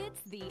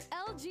It's the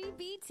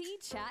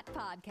LGBT Chat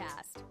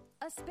Podcast,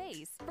 a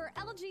space for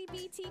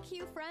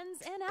LGBTQ friends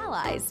and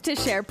allies to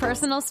share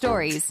personal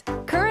stories,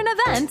 current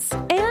events,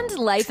 and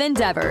life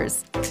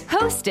endeavors.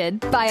 Hosted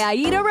by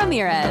Aida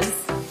Ramirez.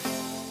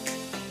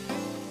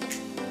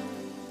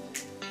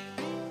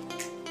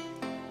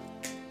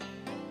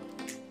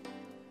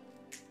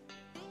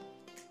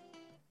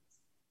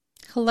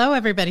 Hello,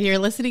 everybody. You're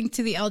listening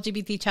to the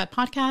LGBT Chat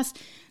Podcast.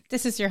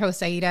 This is your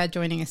host, Aida.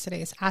 Joining us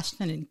today is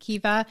Ashton and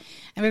Kiva.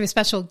 And we have a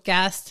special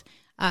guest,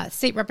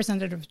 State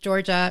Representative of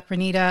Georgia,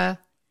 Renita.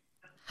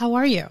 How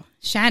are you?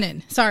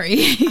 Shannon,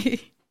 sorry.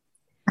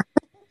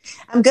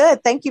 I'm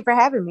good. Thank you for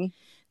having me.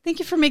 Thank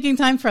you for making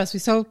time for us. We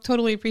so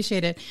totally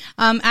appreciate it.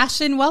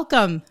 Ashton,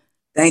 welcome.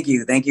 Thank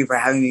you. Thank you for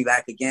having me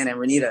back again. And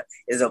Renita,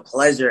 it's a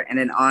pleasure and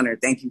an honor.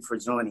 Thank you for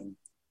joining.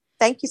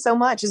 Thank you so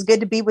much. It's good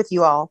to be with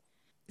you all.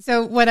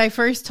 So when I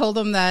first told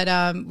him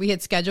that we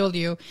had scheduled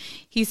you,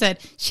 he said,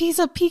 she's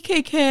a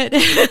PK kid.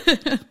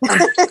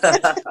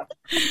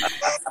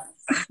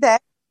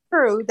 That's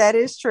true. That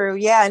is true.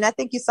 Yeah. And I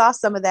think you saw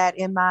some of that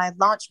in my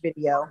launch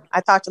video.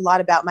 I talked a lot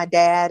about my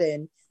dad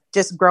and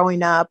just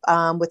growing up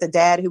with a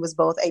dad who was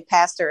both a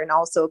pastor and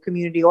also a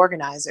community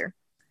organizer.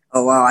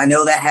 Oh, wow. I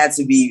know that had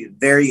to be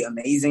very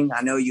amazing.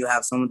 I know you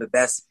have some of the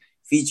best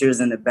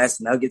features and the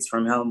best nuggets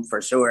from him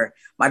for sure.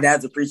 My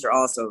dad's a preacher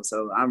also,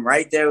 so I'm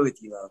right there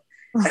with you, though.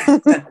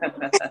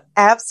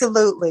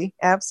 Absolutely.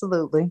 Let's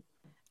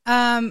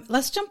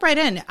jump right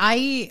in.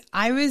 I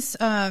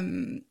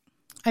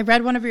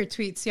read one of your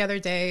tweets the other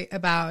day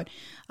about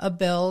a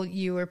bill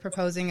you were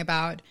proposing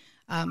about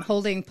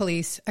holding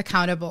police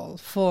accountable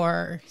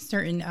for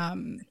certain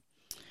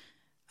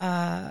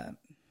help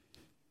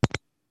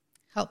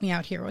me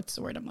out here. What's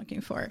the word I'm looking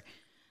for?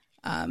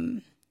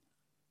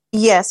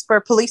 Yes,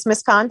 for police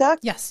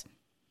misconduct.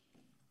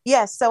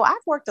 Yes. So I've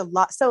worked a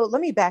lot. So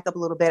let me back up a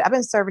little bit. I've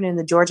been serving in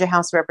the Georgia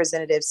House of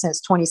Representatives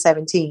since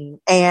 2017.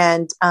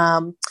 And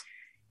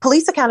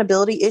police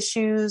accountability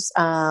issues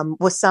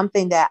was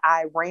something that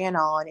I ran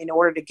on in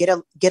order to get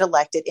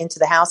elected into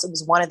the House. It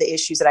was one of the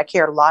issues that I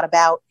cared a lot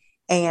about.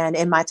 And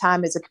in my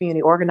time as a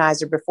community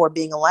organizer before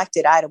being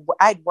elected,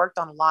 I'd worked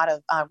on a lot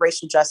of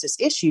racial justice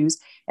issues.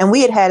 And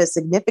we had a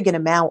significant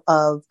amount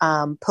of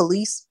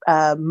police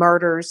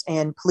murders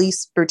and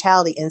police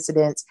brutality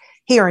incidents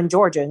here in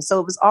Georgia. And so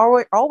it was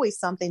always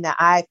something that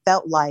I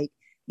felt like,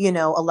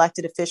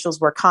 elected officials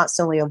were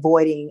constantly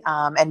avoiding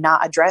and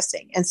not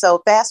addressing. And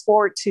so fast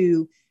forward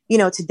to,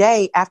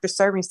 today, after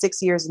serving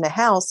 6 years in the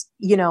House,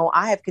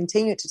 I have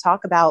continued to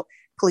talk about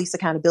police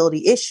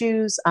accountability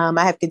issues.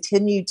 I have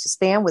continued to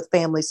stand with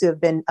families who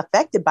have been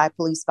affected by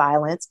police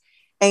violence.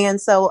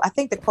 And so I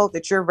think the quote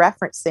that you're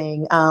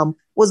referencing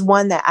was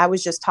one that I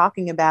was just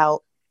talking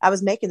about. I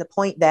was making the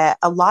point that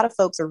a lot of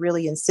folks are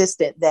really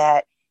insistent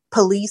that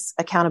police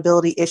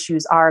accountability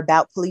issues are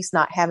about police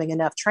not having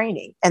enough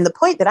training. And the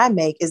point that I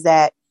make is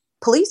that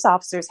police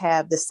officers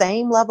have the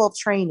same level of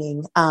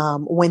training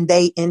when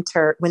they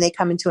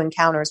come into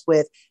encounters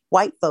with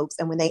white folks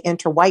and when they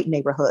enter white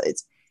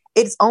neighborhoods.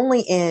 It's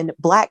only in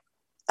Black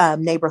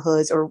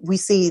neighborhoods, or we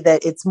see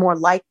that it's more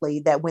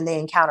likely that when they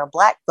encounter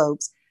Black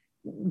folks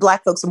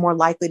are more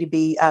likely to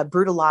be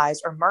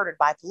brutalized or murdered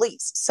by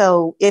police.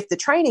 So if the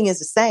training is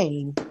the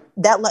same,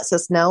 that lets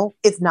us know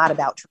it's not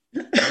about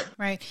training.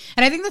 Right.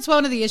 And I think that's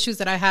one of the issues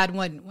that I had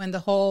when the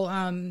whole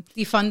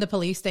defund the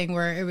police thing,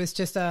 where it was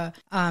just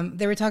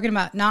they were talking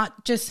about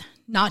not just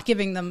not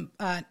giving them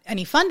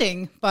any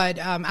funding, but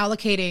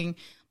allocating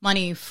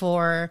money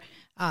for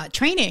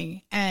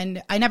training.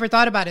 And I never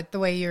thought about it the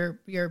way you're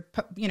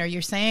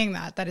saying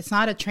that it's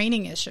not a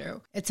training issue.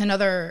 It's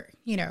another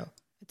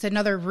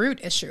root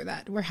issue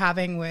that we're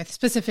having with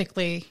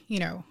specifically,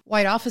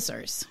 white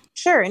officers.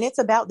 Sure. And it's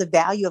about the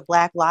value of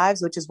Black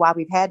lives, which is why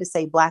we've had to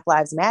say Black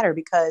Lives Matter,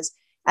 because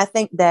I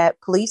think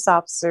that police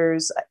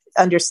officers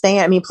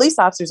understand, police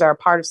officers are a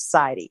part of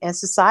society, and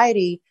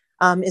society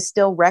is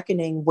still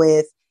reckoning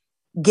with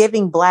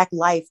giving Black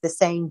life the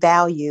same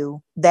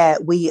value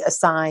that we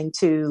assign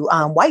to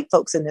white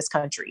folks in this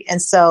country. And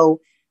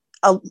so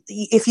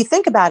if you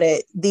think about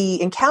it,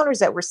 the encounters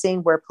that we're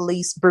seeing where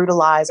police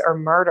brutalize or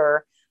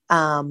murder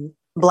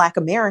Black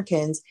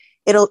Americans,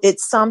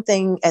 it's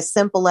something as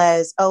simple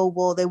as,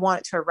 they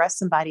wanted to arrest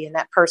somebody and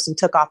that person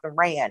took off and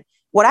ran.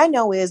 What I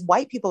know is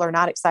white people are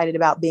not excited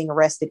about being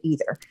arrested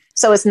either.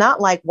 So it's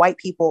not like white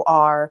people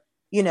are,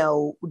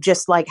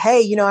 just like,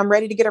 hey, I'm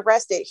ready to get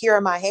arrested. Here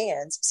are my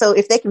hands. So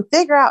if they can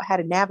figure out how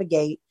to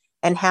navigate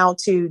and how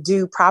to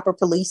do proper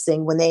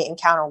policing when they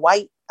encounter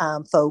white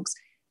folks,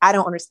 I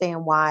don't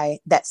understand why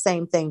that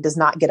same thing does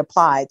not get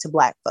applied to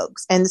Black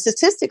folks. And the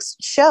statistics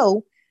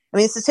show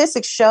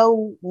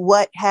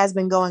what has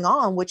been going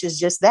on, which is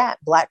just that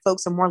Black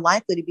folks are more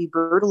likely to be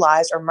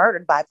brutalized or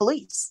murdered by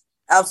police.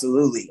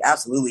 Absolutely.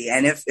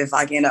 And if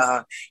I can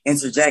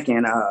interject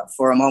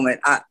for a moment,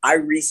 I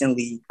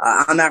recently,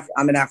 I'm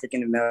an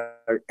African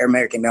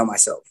American male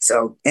myself.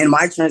 So in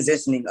my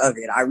transitioning of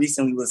it, I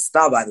recently was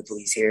stopped by the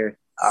police here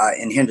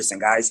in Henderson,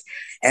 guys.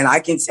 And I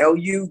can tell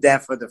you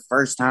that for the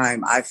first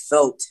time, I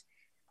felt,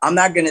 I'm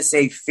not going to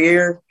say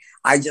fear.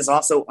 I just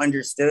also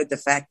understood the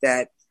fact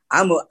that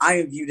I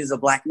am viewed as a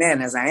Black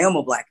man, as I am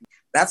a Black man.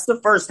 That's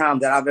the first time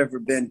that I've ever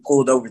been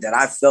pulled over that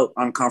I felt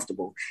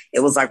uncomfortable.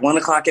 It was like 1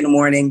 o'clock in the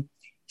morning.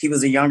 He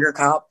was a younger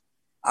cop.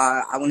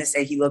 I want to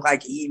say he looked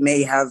like he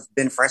may have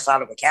been fresh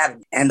out of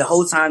academy. And the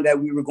whole time that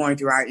we were going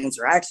through our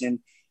interaction,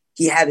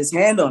 he had his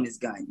hand on his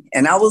gun.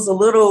 And that was a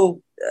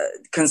little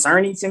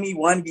concerning to me.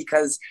 One,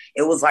 because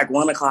it was like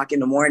 1 o'clock in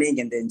the morning.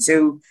 And then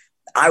two,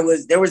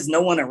 there was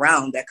no one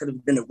around that could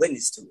have been a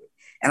witness to it.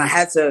 And I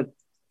had to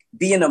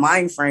be in the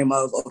mind frame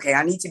of, okay,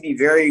 I need to be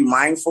very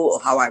mindful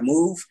of how I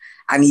move.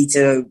 I need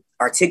to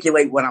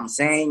articulate what I'm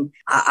saying.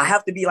 I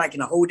have to be like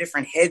in a whole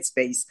different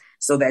headspace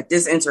so that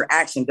this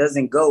interaction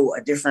doesn't go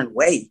a different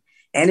way.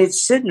 And it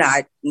should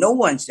not, no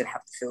one should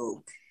have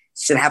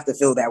to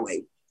feel that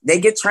way. They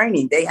get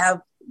training. They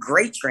have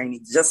great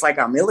training, just like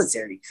our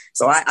military.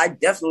 So I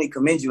definitely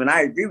commend you. And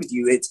I agree with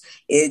you.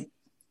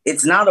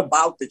 It's not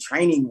about the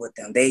training with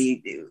them.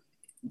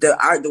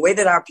 The way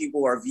that our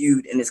people are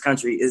viewed in this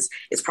country is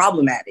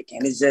problematic.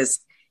 And it's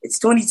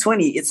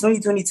 2020, it's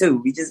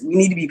 2022. We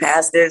need to be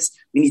past this.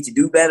 We need to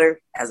do better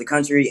as a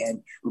country.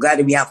 And I'm glad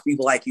that we have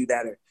people like you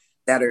that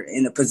are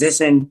in a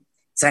position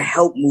to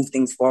help move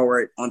things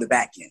forward on the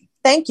back end.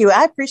 Thank you.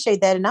 I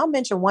appreciate that. And I'll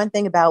mention one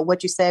thing about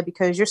what you said,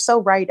 because you're so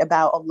right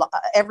about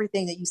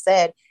everything that you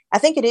said. I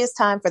think it is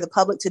time for the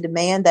public to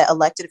demand that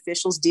elected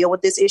officials deal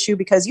with this issue,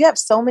 because you have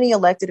so many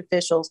elected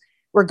officials,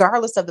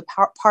 regardless of the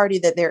party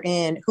that they're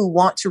in, who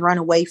want to run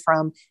away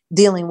from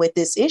dealing with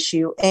this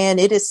issue. And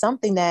it is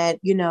something that,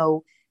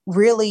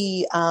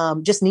 really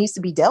just needs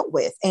to be dealt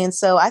with. And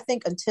so I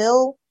think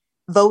until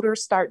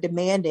voters start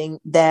demanding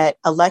that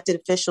elected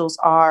officials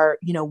are,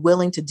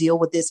 willing to deal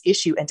with this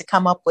issue and to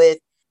come up with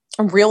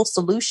real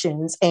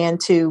solutions and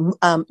to,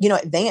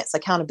 advance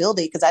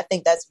accountability, because I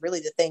think that's really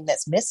the thing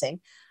that's missing.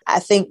 I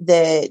think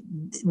that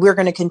we're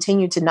going to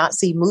continue to not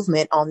see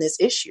movement on this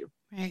issue.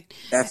 Right.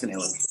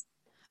 Definitely.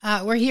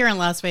 We're here in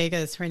Las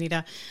Vegas,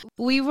 Renita.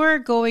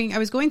 I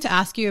was going to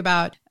ask you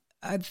about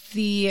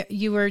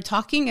you were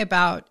talking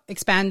about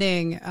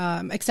extending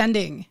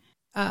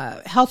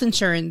health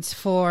insurance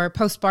for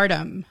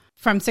postpartum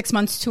from 6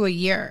 months to a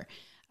year.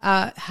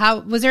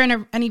 Was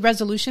there any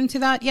resolution to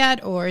that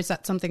yet, or is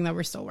that something that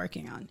we're still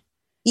working on?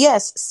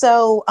 Yes.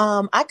 So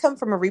I come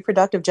from a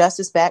reproductive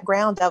justice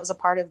background. That was a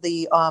part of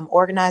the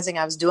organizing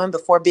I was doing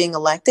before being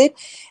elected.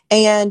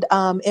 And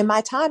in my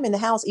time in the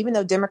House, even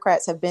though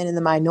Democrats have been in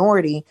the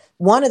minority,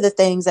 one of the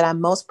things that I'm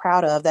most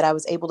proud of that I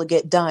was able to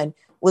get done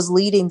was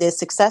leading this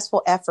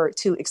successful effort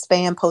to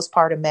expand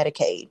postpartum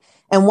Medicaid.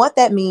 And what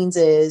that means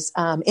is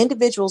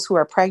individuals who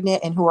are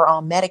pregnant and who are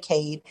on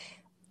Medicaid,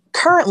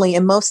 currently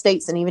in most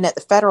states and even at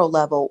the federal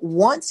level,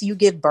 once you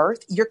give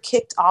birth, you're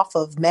kicked off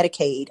of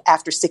Medicaid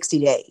after 60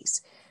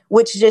 days,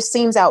 which just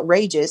seems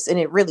outrageous. And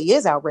it really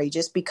is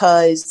outrageous,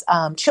 because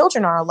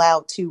children are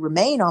allowed to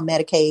remain on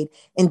Medicaid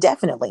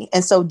indefinitely.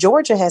 And so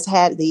Georgia has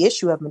had the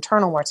issue of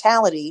maternal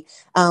mortality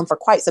for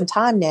quite some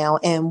time now.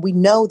 And we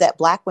know that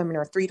Black women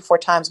are 3 to 4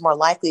 times more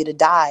likely to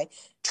die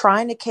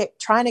trying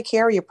to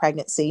carry a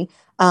pregnancy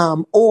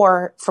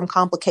or from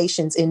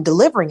complications in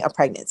delivering a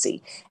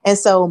pregnancy. And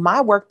so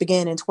my work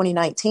began in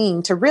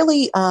 2019 to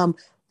really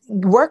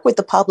work with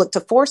the public to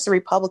force the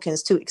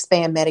Republicans to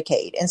expand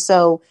Medicaid. And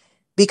so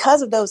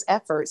because of those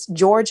efforts,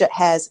 Georgia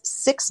has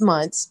 6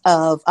 months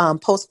of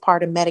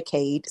postpartum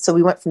Medicaid. So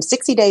we went from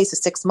 60 days to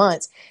 6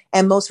 months.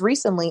 And most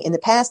recently, in the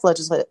past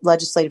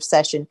legislative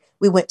session,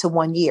 we went to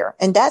 1 year.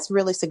 And that's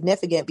really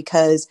significant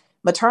because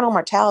maternal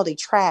mortality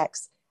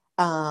tracks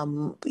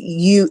the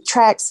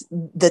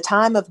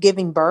time of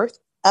giving birth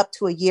up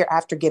to a year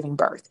after giving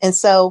birth. And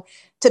so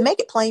to make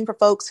it plain for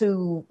folks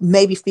who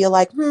maybe feel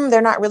like,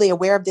 they're not really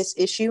aware of this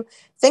issue,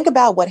 think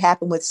about what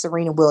happened with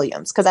Serena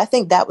Williams, because I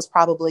think that was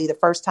probably the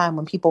first time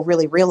when people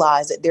really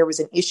realized that there was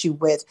an issue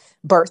with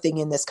birthing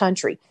in this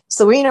country.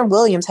 Serena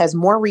Williams has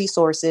more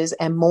resources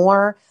and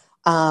more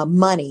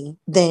money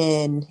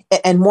and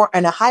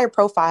a higher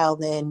profile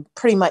than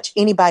pretty much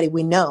anybody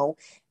we know.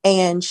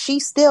 And she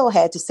still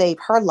had to save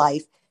her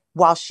life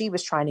while she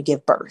was trying to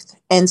give birth.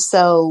 And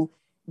so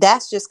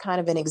that's just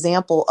kind of an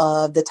example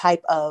of the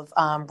type of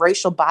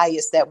racial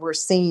bias that we're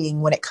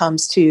seeing when it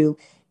comes to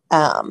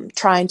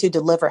trying to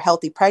deliver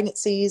healthy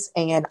pregnancies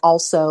and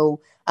also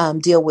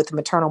deal with the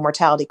maternal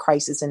mortality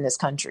crisis in this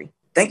country.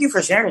 Thank you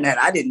for sharing that.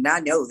 I did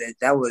not know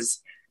that was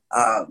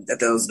that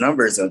those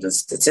numbers or the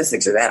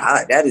statistics are that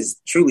high. That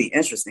is truly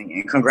interesting.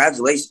 And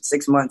congratulations,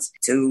 6 months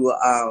to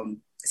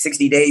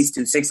 60 days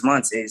to 6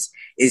 months is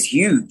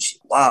huge.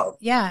 Wow.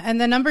 Yeah. And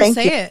the numbers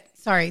say it.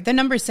 Sorry. The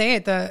numbers say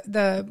it.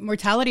 The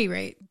mortality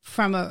rate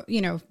from a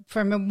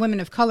women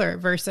of color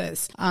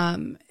versus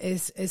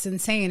is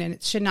insane. And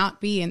it should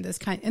not be in this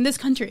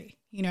country,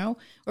 where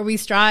we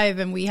strive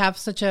and we have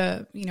such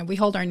a, we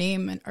hold our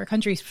name and our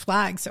country's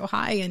flag so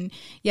high, and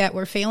yet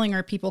we're failing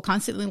our people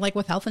constantly, like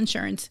with health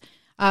insurance,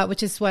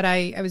 which is what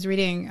I was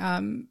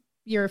reading.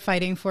 You're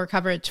fighting for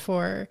coverage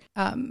for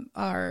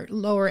our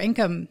lower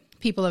income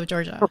people of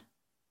Georgia.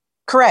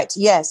 Correct.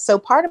 Yes. So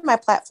part of my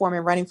platform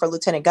in running for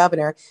lieutenant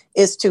governor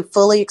is to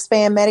fully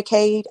expand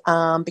Medicaid,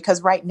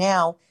 because right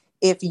now,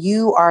 if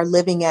you are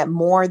living at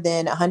more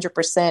than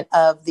 100%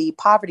 of the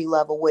poverty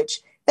level,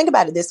 which think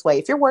about it this way,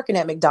 if you're working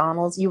at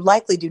McDonald's, you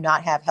likely do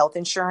not have health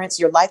insurance.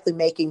 You're likely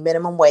making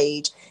minimum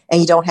wage and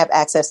you don't have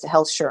access to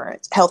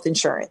health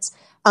insurance.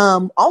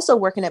 Also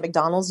working at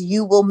McDonald's,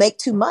 you will make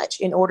too much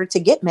in order to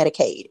get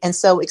Medicaid. And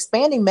so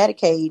expanding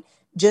Medicaid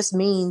just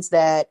means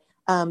that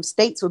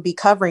states would be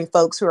covering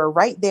folks who are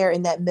right there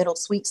in that middle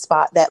sweet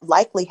spot that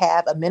likely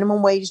have a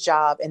minimum wage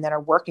job and that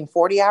are working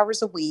 40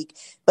 hours a week,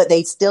 but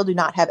they still do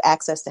not have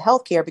access to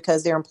health care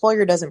because their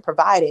employer doesn't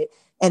provide it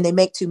and they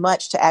make too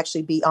much to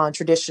actually be on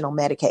traditional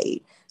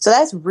Medicaid. So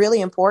that's really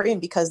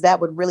important because that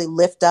would really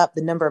lift up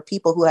the number of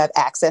people who have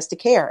access to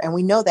care. And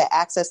we know that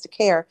access to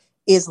care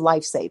is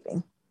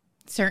life-saving.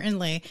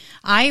 Certainly.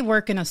 I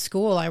work in a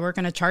school. I work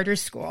in a charter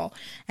school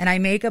and I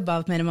make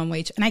above minimum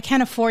wage and I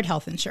can't afford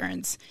health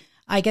insurance.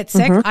 I get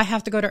sick, I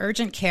have to go to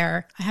urgent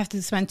care. I have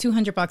to spend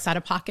 $200 out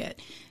of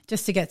pocket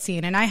just to get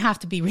seen. And I have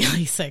to be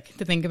really sick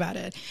to think about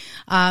it.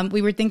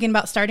 We were thinking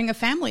about starting a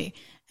family.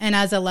 And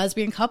as a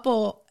lesbian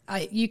couple,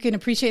 you can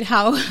appreciate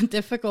how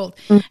difficult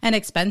and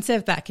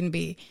expensive that can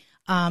be.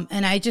 And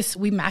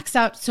we maxed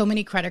out so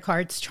many credit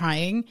cards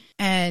trying,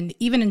 and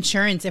even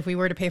insurance, if we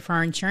were to pay for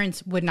our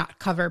insurance, would not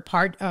cover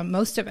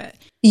most of it.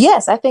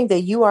 Yes, I think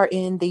that you are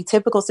in the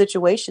typical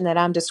situation that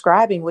I'm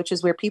describing, which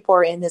is where people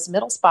are in this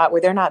middle spot where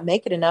they're not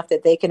making enough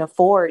that they can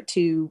afford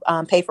to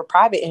pay for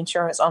private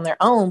insurance on their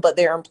own, but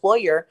their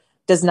employer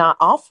does not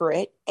offer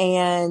it.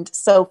 And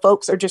so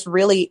folks are just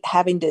really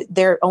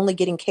they're only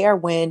getting care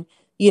when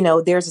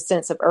there's a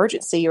sense of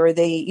urgency, or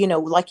they,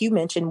 like you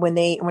mentioned, when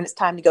it's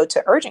time to go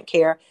to urgent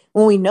care,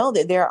 when we know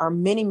that there are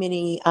many,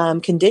 many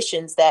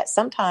conditions that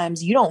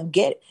sometimes you don't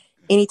get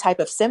any type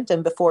of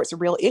symptom before it's a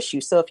real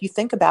issue. So if you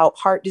think about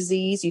heart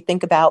disease, you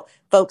think about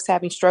folks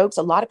having strokes,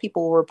 a lot of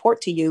people will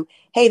report to you,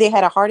 hey, they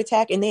had a heart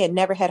attack and they had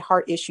never had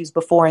heart issues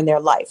before in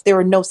their life. There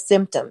were no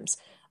symptoms,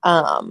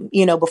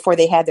 before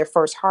they had their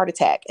first heart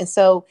attack. And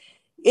so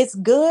it's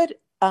good,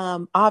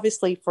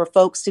 obviously, for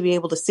folks to be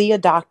able to see a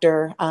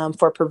doctor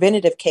for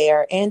preventative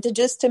care and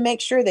to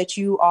make sure that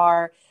you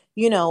are,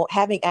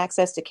 having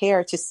access to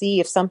care to see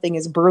if something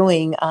is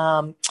brewing,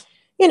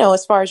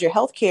 as far as your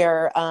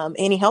healthcare,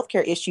 any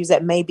healthcare issues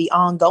that may be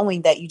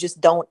ongoing that you just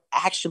don't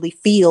actually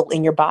feel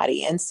in your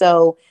body. And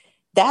so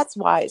that's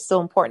why it's so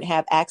important to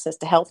have access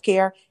to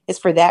healthcare, is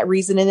for that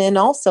reason. And then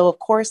also, of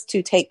course,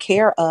 to take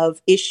care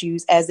of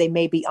issues as they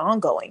may be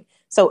ongoing.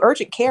 So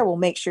urgent care will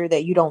make sure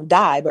that you don't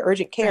die, but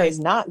urgent care is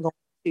not going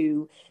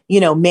to,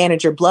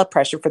 manage your blood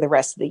pressure for the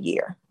rest of the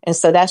year. And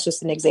so that's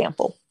just an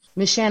example.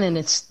 Ms. Shannon,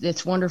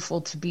 it's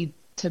wonderful to be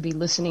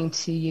listening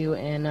to you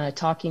and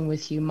talking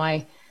with you.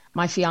 My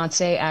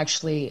fiance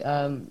actually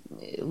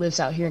lives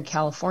out here in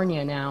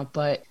California now,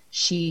 but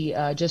she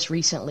just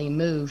recently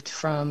moved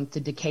from the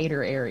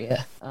Decatur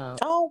area.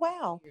 Oh,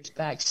 wow. Years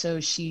back. So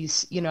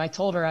she's, I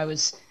told her I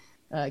was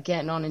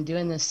getting on and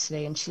doing this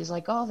today, and she's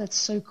like, "Oh, that's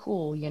so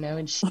cool,"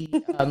 and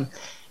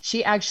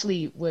she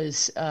actually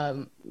was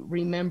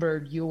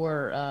remembered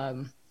your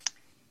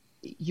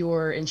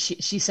and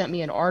she sent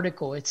me an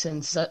article. It's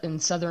in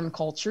Southern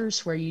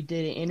Cultures, where you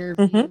did an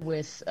interview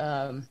with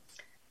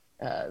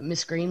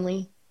Miss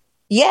Greenlee.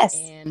 Yes.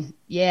 And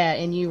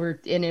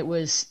it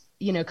was,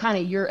 kind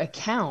of your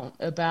account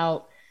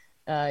about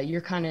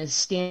your kind of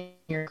standing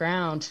your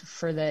ground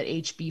for that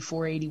HB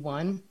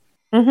 481.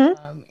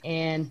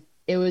 And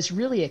it was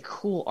really a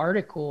cool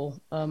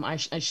article. I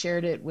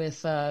shared it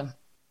with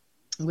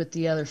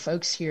the other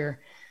folks here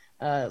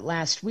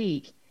last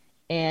week.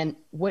 And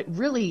what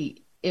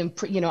really,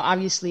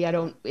 obviously I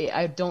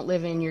don't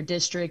live in your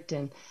district,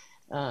 and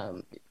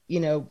am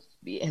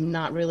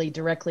not really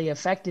directly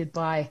affected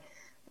by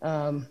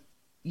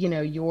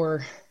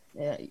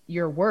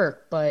your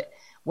work. But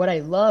what I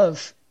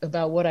love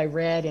about what I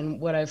read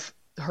and what I've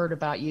heard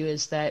about you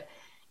is that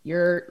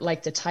you're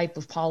like the type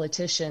of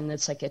politician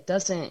that's like,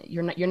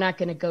 you're not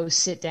going to go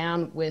sit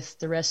down with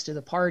the rest of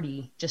the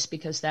party just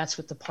because that's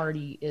what the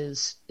party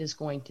is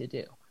going to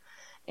do.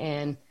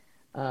 And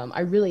I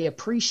really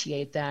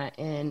appreciate that.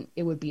 And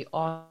it would be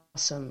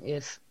awesome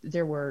if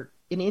there were,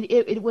 and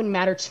it wouldn't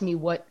matter to me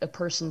what a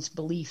person's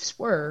beliefs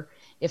were,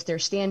 if they're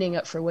standing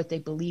up for what they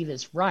believe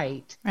is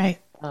right. Right.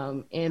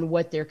 And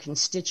what their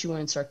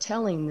constituents are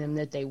telling them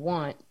that they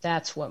want,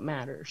 that's what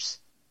matters.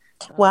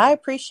 Well, I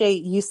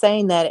appreciate you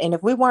saying that. And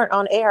if we weren't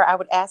on air, I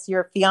would ask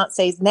your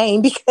fiance's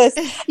name because,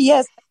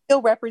 yes, I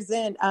still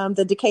represent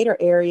the Decatur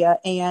area.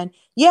 And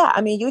yeah,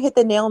 I mean, you hit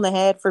the nail on the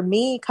head. For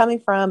me, coming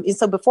from,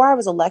 so before I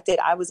was elected,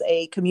 I was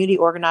a community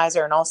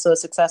organizer and also a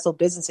successful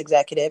business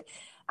executive.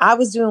 I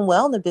was doing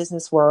well in the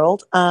business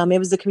world. It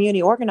was the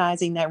community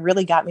organizing that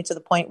really got me to the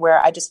point where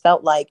I just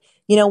felt like,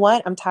 you know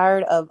what, I'm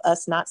tired of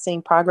us not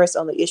seeing progress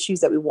on the issues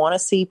that we want to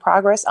see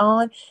progress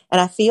on. And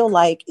I feel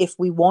like if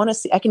we want to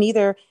see, I can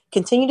either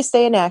continue to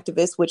stay an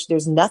activist, which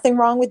there's nothing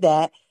wrong with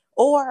that,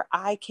 or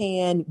I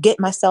can get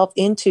myself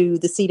into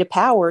the seat of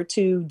power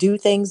to do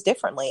things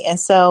differently. And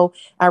so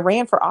I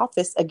ran for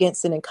office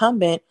against an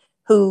incumbent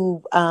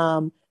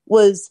who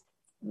was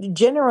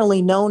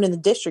generally known in the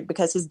district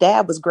because his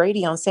dad was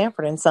Grady on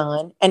Sanford and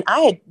Son. And I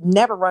had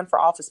never run for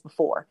office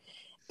before.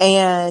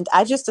 And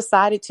I just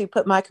decided to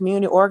put my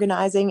community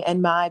organizing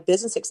and my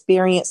business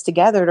experience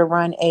together to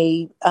run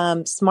a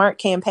smart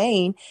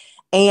campaign.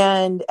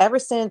 And ever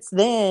since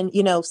then,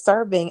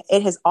 serving,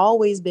 it has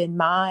always been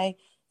my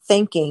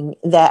thinking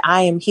that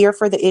I am here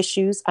for the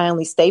issues. I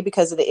only stay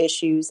because of the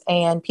issues.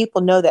 And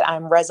people know that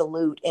I'm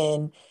resolute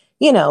in,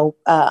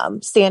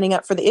 standing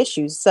up for the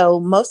issues. So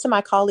most of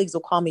my colleagues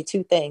will call me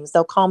two things.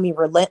 They'll call me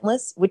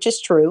relentless, which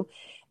is true.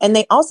 And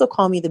they also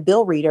call me the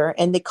bill reader.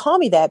 And they call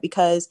me that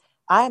because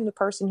I am the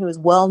person who is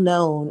well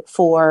known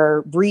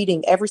for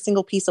reading every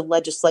single piece of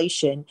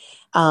legislation,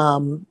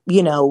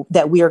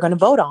 that we are going to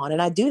vote on.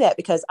 And I do that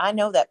because I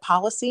know that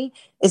policy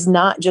is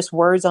not just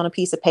words on a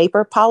piece of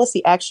paper.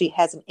 Policy actually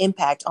has an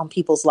impact on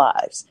people's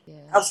lives. Yeah.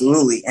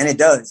 Absolutely. And it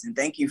does. And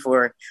thank you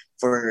for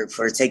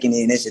taking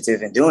the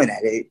initiative and doing that.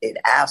 It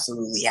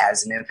absolutely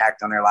has an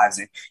impact on their lives.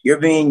 And you're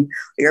being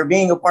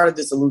a part of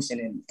the solution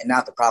and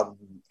not the problem.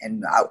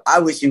 And I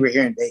wish you were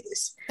here in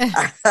Vegas.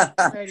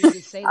 Ready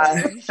to say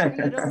that. Are you sure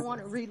you don't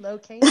want to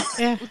relocate?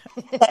 Yeah.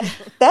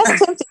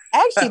 That's tempting.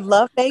 I actually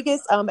love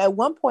Vegas. At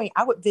one point,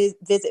 I would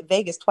visit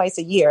Vegas twice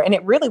a year. And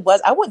it really was.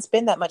 I wouldn't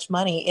spend that much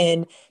money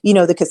in,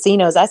 the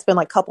casinos. I spend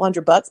like a couple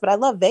 $100, but I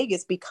love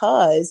Vegas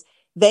because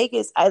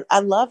Vegas, I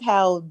love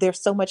how there's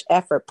so much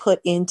effort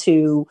put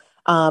into,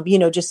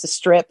 just the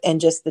strip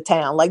and just the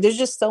town. Like there's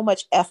just so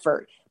much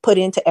effort put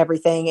into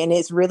everything. And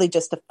it's really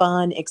just a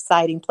fun,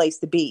 exciting place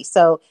to be.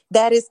 So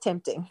that is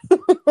tempting.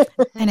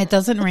 And it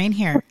doesn't rain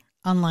here,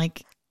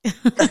 unlike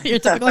your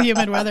typical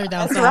humid weather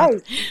down south.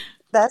 Right.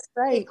 That's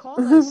right. They call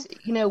us,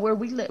 where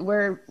we live,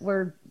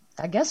 where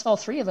I guess all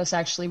three of us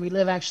we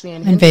live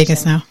in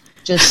Vegas now,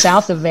 just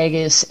south of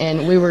Vegas.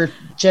 And we were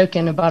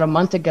joking about a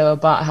month ago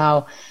about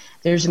how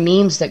there's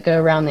memes that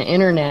go around the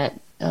internet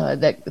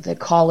that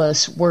call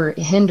us, we're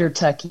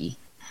Hendertucky,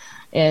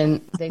 and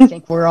they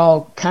think we're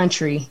all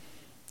country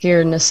here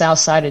in the south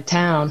side of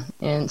town.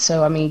 And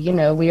so, I mean,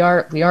 we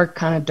are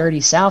kind of dirty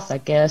south, I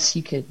guess.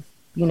 You could,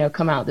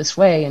 come out this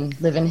way and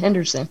live in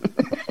Henderson.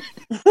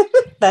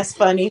 That's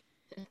funny.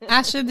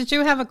 Ashton, did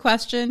you have a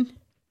question?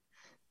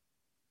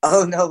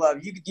 Oh, no, love.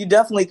 You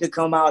definitely could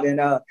come out and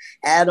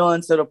add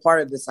on to the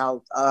part of the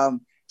South.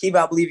 Keith,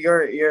 I believe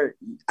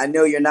I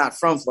know you're not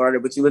from Florida,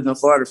 but you lived in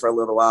Florida for a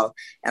little while.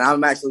 And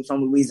I'm actually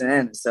from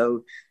Louisiana.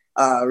 So,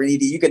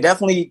 Renita, you could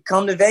definitely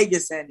come to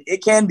Vegas and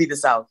it can be the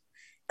South.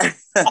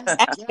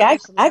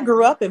 Actually, I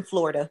grew up in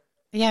Florida.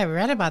 Yeah, I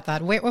read about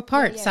that. Wait, what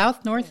part? Yeah.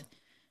 South, north?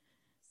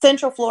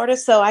 Central Florida.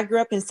 So I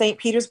grew up in St.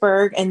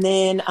 Petersburg. And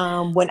then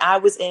when I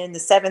was in the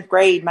 7th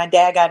grade, my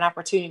dad got an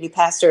opportunity to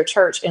pastor a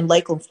church in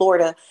Lakeland,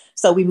 Florida.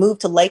 So we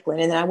moved to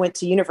Lakeland, and then I went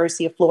to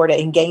University of Florida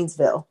in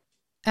Gainesville.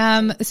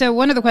 So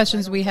one of the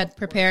questions we had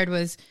prepared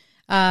was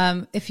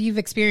if you've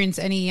experienced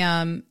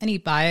any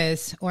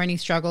bias or any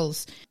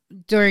struggles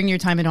during your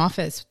time in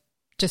office,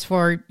 just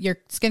for your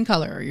skin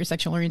color or your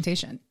sexual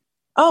orientation.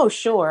 Oh,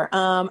 sure.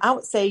 I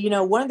would say,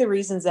 one of the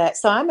reasons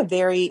so I'm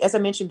as I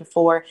mentioned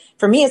before,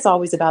 for me, it's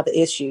always about the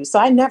issues. So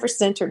I never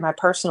centered my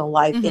personal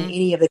life in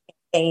any of the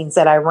campaigns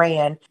that I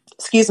ran,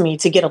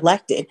 to get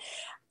elected.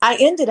 I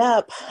ended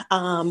up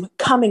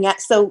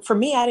so for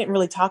me, I didn't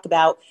really talk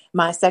about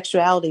my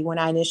sexuality when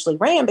I initially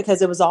ran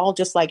because it was all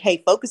just like,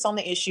 hey, focus on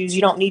the issues.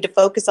 You don't need to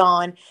focus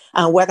on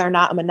whether or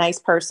not I'm a nice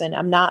person.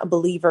 I'm not a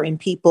believer in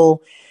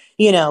people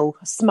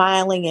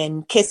smiling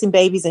and kissing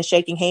babies and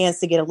shaking hands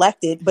to get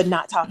elected, but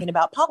not talking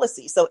about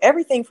policy. So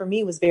everything for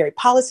me was very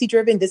policy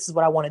driven. This is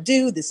what I want to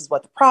do. This is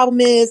what the problem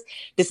is.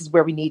 This is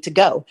where we need to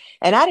go.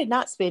 And I did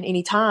not spend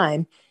any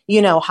time,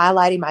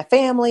 highlighting my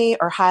family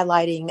or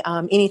highlighting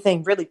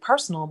anything really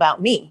personal about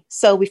me.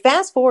 So we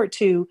fast forward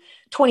to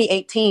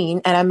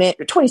 2017, I'm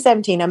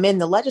in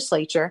the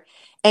legislature,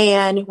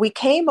 and we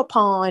came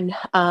upon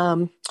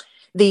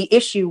the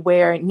issue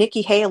where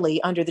Nikki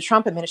Haley under the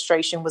Trump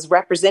administration was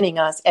representing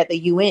us at the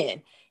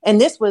UN. And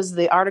this was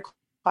the article,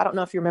 I don't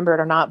know if you remember it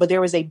or not, but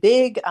there was a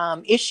big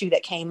issue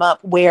that came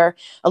up where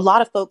a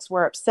lot of folks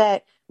were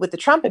upset with the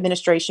Trump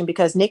administration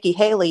because Nikki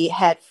Haley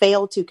had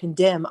failed to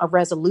condemn a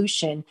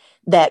resolution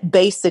that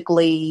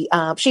basically,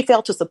 she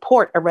failed to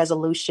support a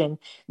resolution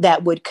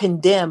that would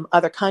condemn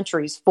other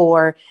countries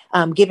for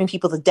giving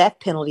people the death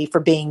penalty for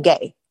being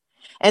gay.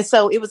 And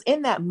so it was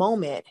in that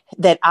moment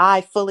that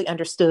I fully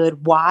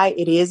understood why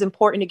it is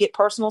important to get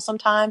personal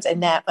sometimes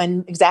and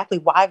exactly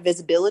why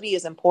visibility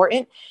is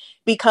important,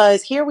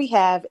 because here we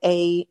have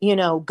a,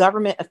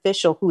 government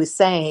official who is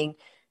saying,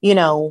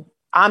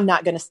 I'm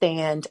not going to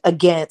stand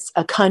against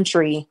a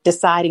country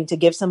deciding to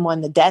give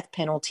someone the death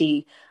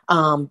penalty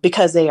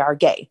because they are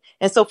gay.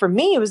 And so for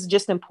me, it was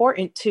just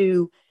important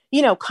to,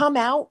 come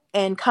out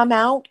in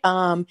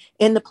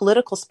the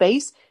political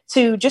space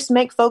to just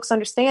make folks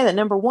understand that,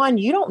 number one,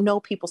 you don't know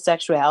people's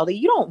sexuality.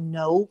 You don't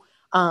know,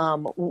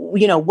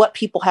 what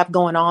people have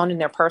going on in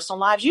their personal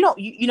lives.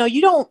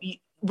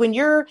 when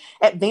you're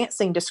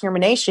advancing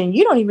discrimination,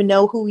 you don't even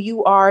know who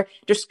you are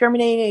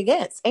discriminating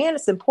against. And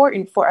it's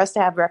important for us to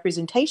have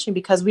representation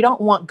because we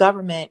don't want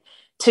government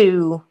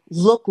to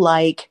look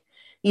like,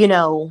 we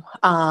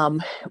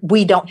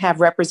don't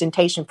have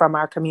representation from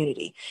our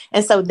community.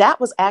 And so that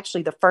was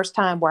actually the first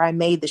time where I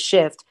made the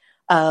shift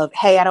of,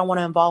 hey, I don't want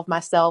to involve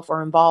myself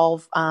or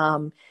involve,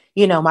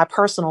 my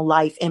personal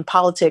life in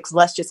politics.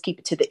 Let's just keep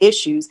it to the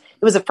issues.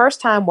 It was the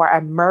first time where I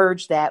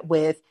merged that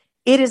with,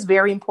 it is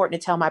very important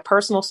to tell my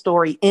personal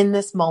story in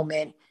this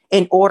moment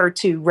in order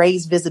to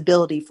raise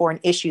visibility for an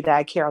issue that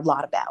I care a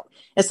lot about.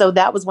 And so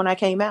that was when I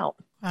came out.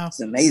 Wow. It's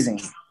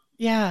amazing.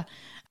 Yeah.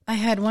 I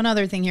had one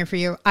other thing here for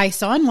you. I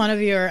saw in one of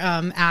your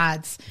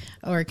ads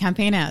or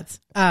campaign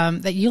ads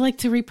that you like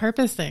to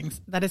repurpose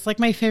things. That is like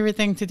my favorite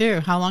thing to do.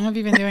 How long have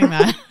you been doing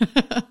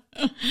that?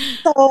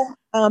 So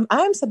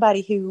I'm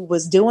somebody who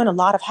was doing a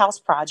lot of house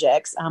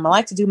projects. I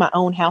like to do my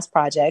own house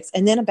projects.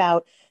 And then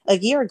about a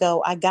year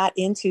ago, I got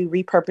into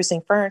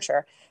repurposing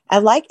furniture. I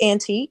like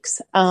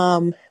antiques,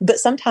 but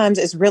sometimes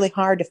it's really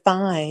hard to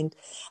find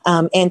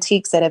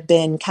antiques that have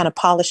been kind of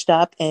polished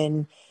up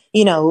and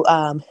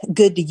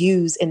good to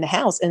use in the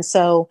house. And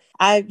so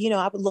I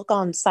would look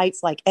on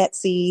sites like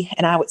Etsy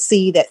and I would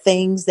see that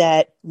things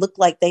that looked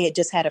like they had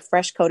just had a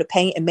fresh coat of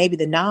paint and maybe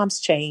the knobs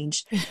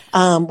changed,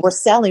 were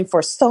selling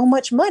for so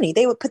much money.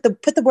 They would put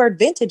the word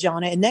vintage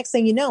on it. And next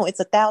thing you know,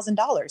 it's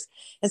 $1,000.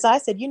 And so I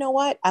said, you know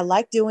what? I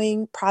like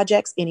doing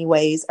projects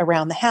anyways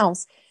around the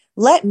house.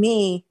 Let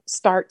me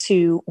start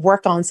to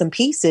work on some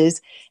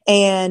pieces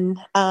and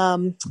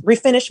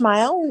refinish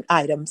my own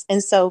items.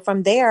 And so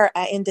from there,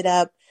 I ended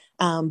up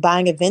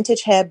buying a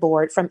vintage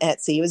headboard from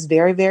Etsy. It was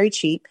very, very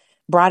cheap.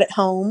 Brought it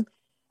home,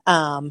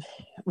 redid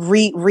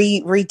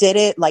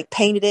it, like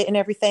painted it and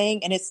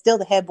everything. And it's still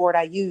the headboard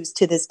I use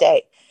to this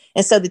day.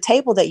 And so the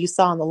table that you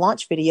saw in the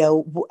launch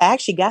video, I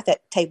actually got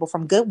that table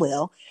from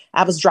Goodwill.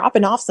 I was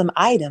dropping off some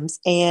items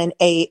and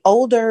a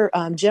older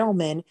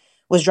gentleman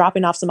was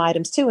dropping off some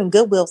items too. And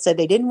Goodwill said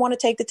they didn't want to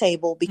take the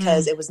table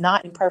because it was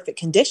not in perfect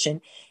condition.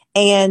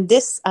 And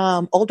this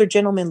older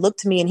gentleman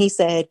looked to me and he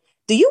said,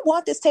 do you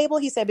want this table?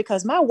 He said,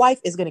 because my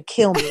wife is going to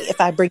kill me if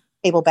I bring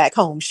the table back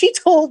home. She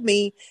told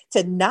me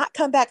to not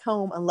come back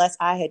home unless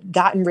I had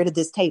gotten rid of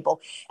this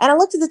table. And I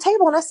looked at the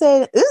table and I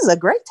said, this is a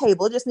great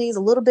table. It just needs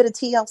a little bit of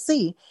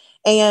TLC.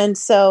 And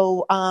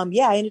so, I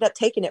ended up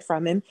taking it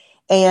from him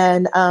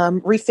and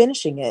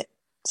refinishing it.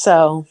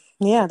 So,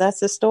 yeah,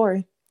 that's the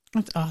story.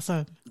 That's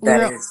awesome.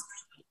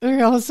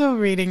 We're also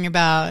reading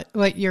about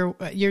what you're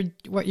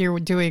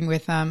doing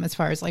with as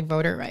far as like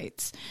voter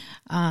rights.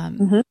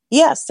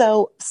 Yeah.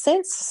 So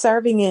since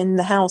serving in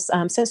the House,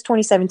 since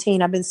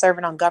 2017, I've been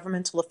serving on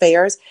governmental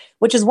affairs,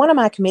 which is one of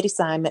my committee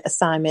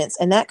assignments.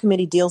 And that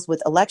committee deals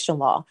with election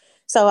law.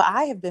 So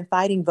I have been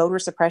fighting voter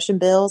suppression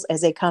bills as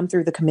they come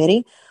through the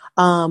committee.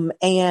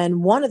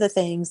 And one of the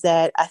things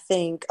that I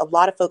think a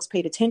lot of folks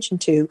paid attention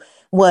to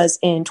was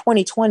in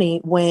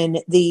 2020, when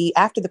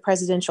after the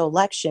presidential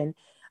election,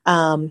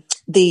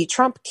 the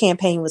Trump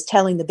campaign was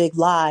telling the big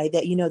lie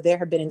that, there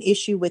had been an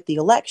issue with the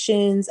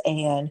elections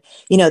and,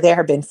 there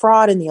had been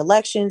fraud in the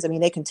elections. I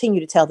mean, they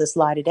continue to tell this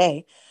lie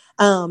today.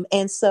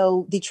 And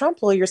so the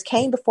Trump lawyers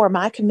came before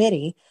my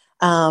committee,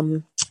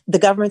 the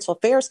Governmental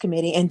Affairs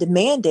Committee, and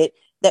demanded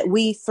that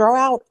we throw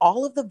out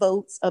all of the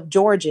votes of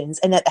Georgians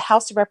and that the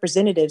House of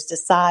Representatives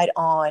decide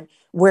on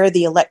where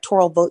the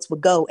electoral votes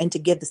would go and to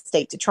give the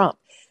state to Trump.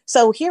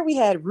 So here we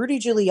had Rudy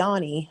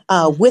Giuliani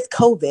with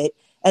COVID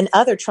and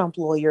other Trump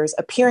lawyers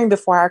appearing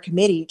before our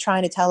committee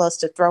trying to tell us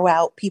to throw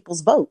out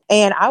people's vote.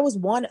 And I was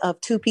one of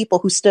two people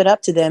who stood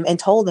up to them and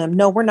told them,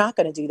 no, we're not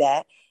going to do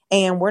that.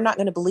 And we're not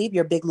going to believe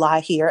your big lie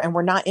here. And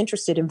we're not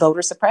interested in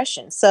voter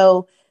suppression.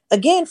 So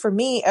again, for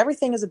me,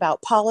 everything is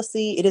about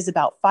policy. It is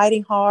about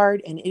fighting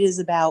hard. And it is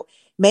about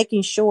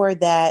making sure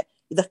that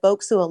the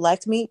folks who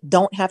elect me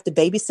don't have to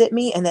babysit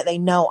me and that they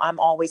know I'm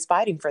always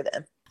fighting for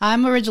them.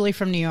 I'm originally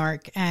from New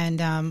York.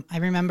 And I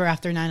remember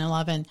after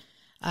 9/11,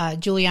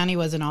 Giuliani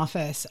was in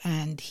office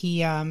and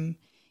he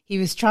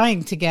was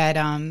trying to get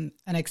an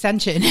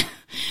extension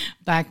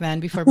back then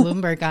before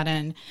Bloomberg got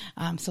in.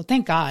 So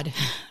thank God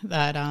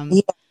that.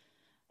 Yeah,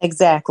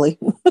 exactly.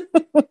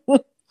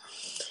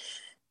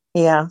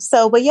 Yeah.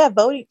 So, but yeah,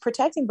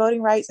 protecting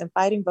voting rights and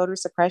fighting voter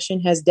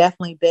suppression has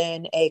definitely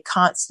been a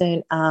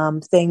constant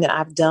thing that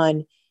I've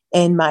done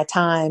in my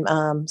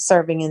time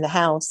serving in the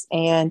House.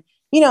 And,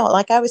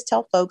 like I always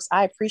tell folks,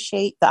 I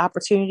appreciate the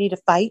opportunity to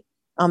fight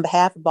on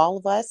behalf of all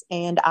of us.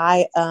 And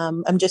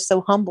I'm just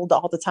so humbled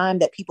all the time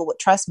that people would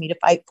trust me to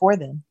fight for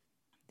them.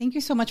 Thank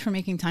you so much for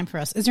making time for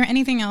us. Is there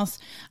anything else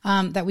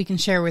that we can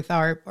share with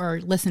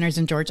our listeners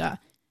in Georgia?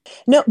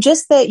 No,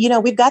 just that,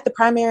 we've got the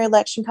primary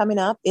election coming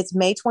up. It's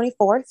May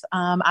 24th.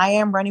 I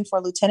am running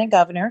for lieutenant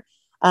governor.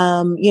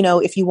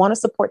 If you want to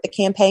support the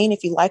campaign,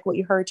 if you like what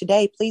you heard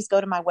today, please go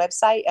to my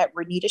website at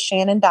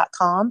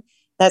RenitaShannon.com.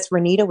 That's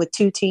Renita with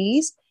 2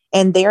 T's.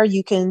 And there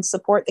you can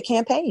support the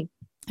campaign.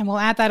 And we'll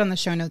add that on the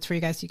show notes for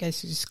you guys. You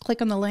guys just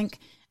click on the link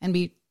and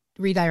be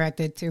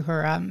redirected to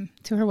her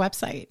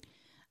website.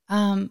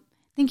 Thank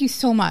you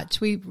so much.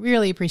 We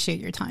really appreciate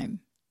your time.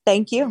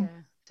 Thank you.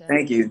 Yeah,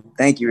 Thank you.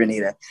 Thank you,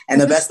 Renita. And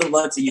the best of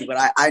luck to you.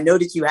 But I know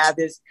that you have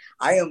this.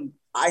 I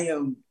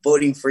am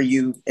voting for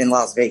you in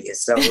Las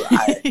Vegas. So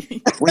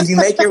when you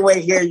make your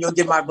way here, you'll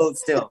get my vote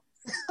still.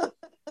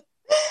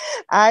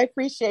 I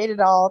appreciate it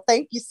all.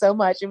 Thank you so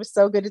much. It was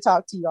so good to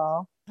talk to you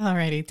all. All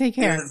righty. Take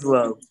care. As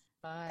well.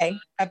 bye. Okay.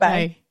 Bye-bye.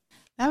 Bye.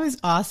 That was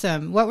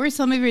awesome. What were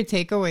some of your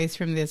takeaways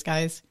from this,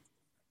 guys?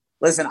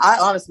 Listen, I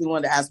honestly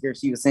wanted to ask her if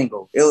she was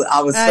single.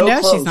 I was so No,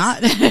 close. she's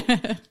not.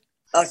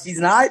 Oh, she's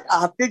not?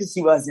 I figured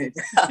she wasn't.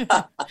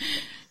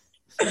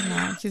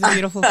 No, she's a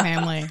beautiful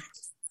family.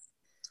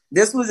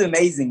 This was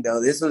amazing,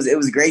 though. It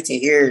was great to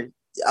hear,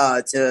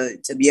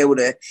 to be able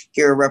to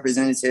hear a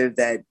representative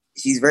that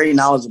she's very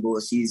knowledgeable.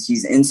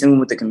 She's in tune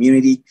with the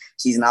community.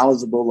 She's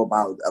knowledgeable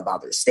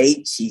about her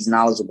state. She's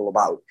knowledgeable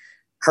about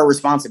her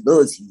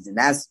responsibilities. And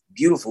that's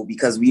beautiful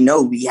because we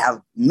know we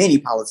have many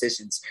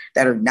politicians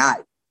that are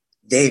not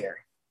there.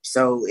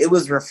 So it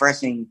was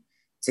refreshing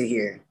to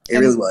hear. It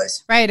really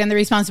was. Right. And the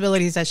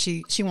responsibilities that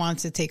she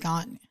wants to take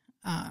on.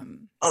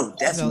 Oh,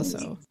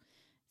 definitely.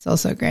 It's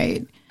also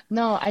great.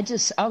 No, I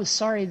was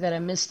sorry that I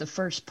missed the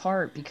first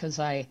part because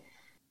that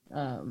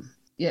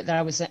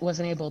I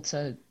wasn't able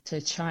to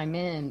chime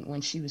in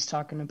when she was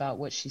talking about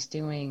what she's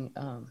doing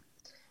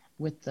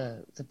with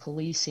the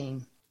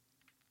policing,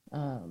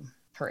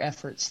 her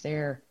efforts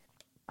there.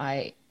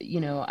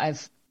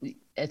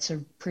 It's a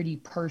pretty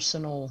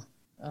personal,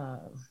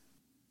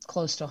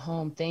 close to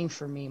home thing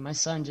for me. My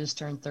son just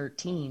turned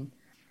 13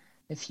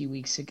 a few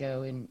weeks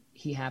ago, and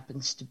he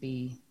happens to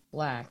be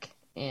Black.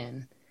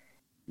 And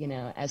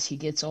as he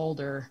gets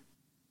older,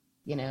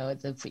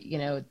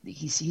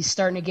 he's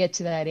starting to get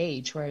to that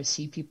age where I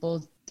see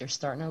people, they're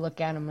starting to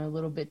look at him a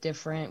little bit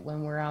different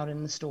when we're out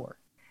in the store,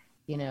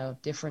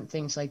 different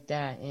things like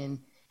that. And,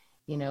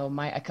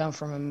 I come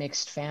from a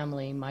mixed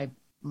family. My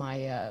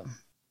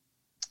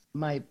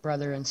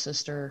brother and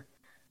sister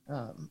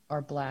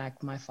are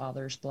Black. My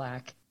father's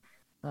Black.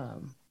 I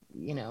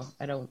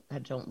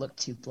don't look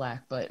too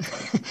Black, but,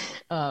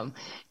 but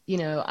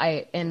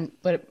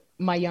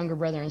my younger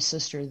brother and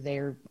sister,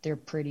 they're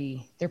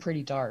pretty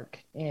dark.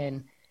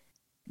 And,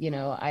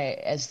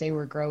 as they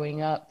were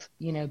growing up,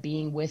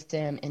 being with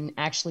them and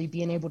actually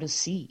being able to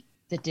see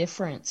the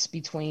difference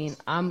between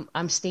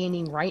I'm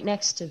standing right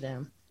next to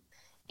them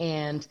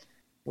and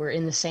we're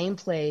in the same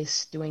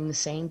place doing the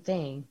same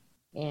thing.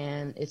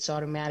 And it's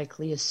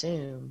automatically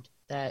assumed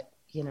that,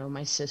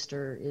 my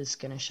sister is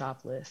going to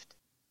shoplift.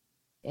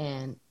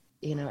 And,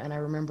 and I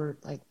remember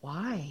like,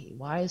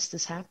 why is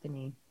this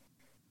happening?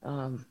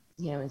 And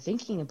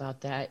thinking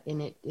about that,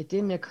 and it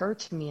didn't occur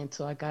to me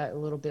until I got a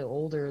little bit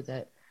older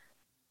that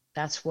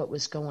that's what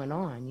was going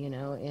on,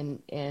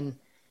 and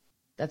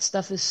that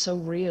stuff is so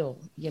real,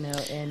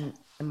 and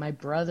my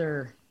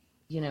brother,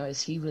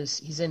 as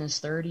he's in his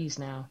 30s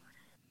now,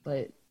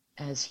 but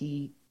as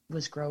he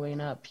was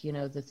growing up,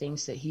 the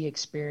things that he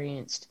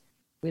experienced,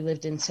 we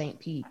lived in St.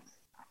 Pete.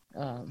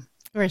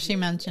 Where she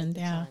mentioned,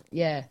 yeah.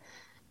 Yeah.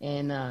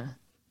 And,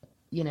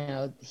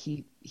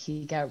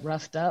 he got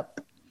roughed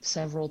up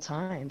several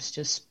times,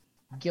 just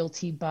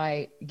guilty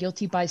by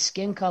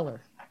skin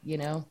color,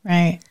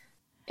 Right.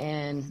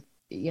 And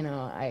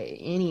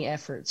any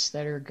efforts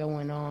that are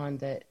going on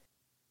that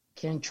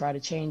can try to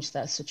change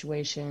that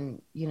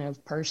situation,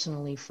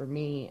 personally for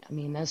me, I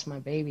mean, that's my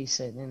baby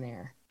sitting in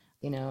there,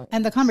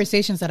 and the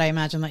conversations that I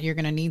imagine that you're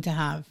going to need to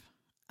have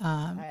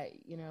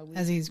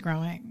as he's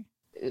growing.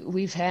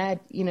 We've had,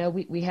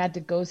 we had to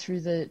go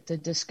through the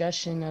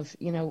discussion of,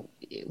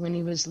 when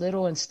he was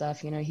little and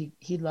stuff, he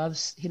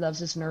loves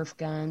his Nerf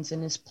guns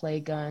and his play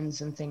guns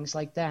and things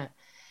like that,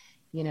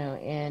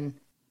 and,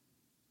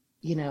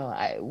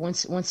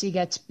 once he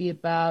got to be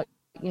about,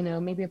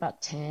 maybe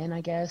about 10,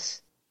 I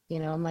guess,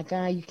 I'm like,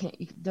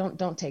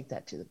 don't take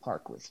that to the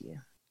park with you.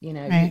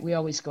 Right. We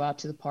always go out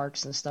to the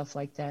parks and stuff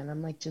like that. And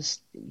I'm like,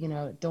 just,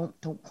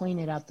 don't point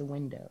it out the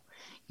window,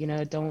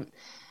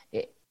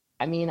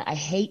 I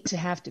hate to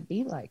have to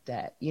be like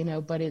that,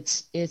 but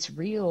it's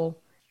real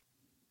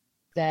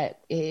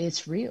that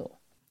it's real.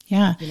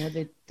 Yeah.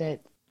 That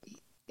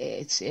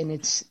it's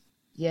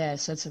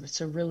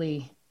a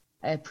really,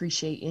 I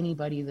appreciate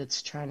anybody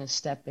that's trying to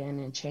step in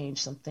and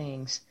change some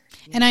things.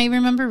 And I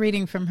remember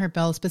reading from her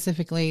bill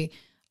specifically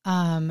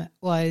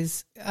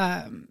was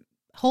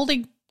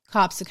holding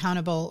cops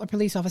accountable or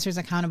police officers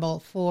accountable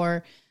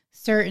for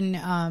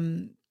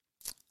certain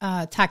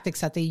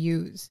tactics that they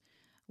use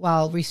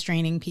while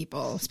restraining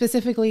people,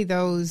 specifically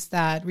those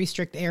that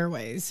restrict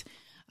airways,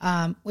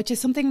 which is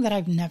something that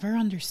I've never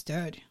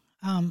understood.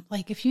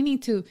 Like if you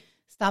need to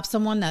stop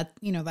someone that,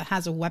 that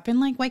has a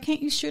weapon, like why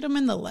can't you shoot them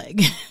in the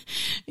leg?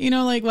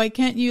 Why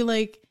can't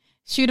you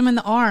shoot them in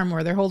the arm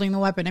where they're holding the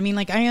weapon? I mean,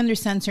 I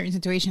understand certain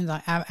situations.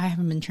 I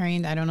haven't been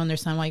trained. I don't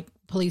understand why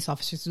police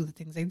officers do the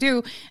things they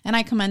do. And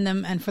I commend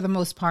them. And for the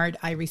most part,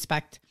 I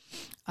respect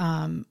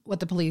what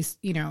the police,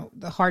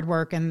 the hard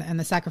work and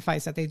the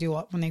sacrifice that they do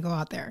when they go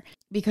out there,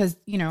 because,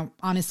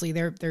 honestly,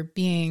 they're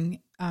being,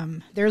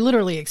 they're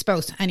literally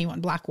exposed to anyone,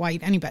 Black,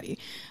 white, anybody.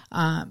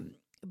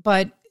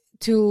 But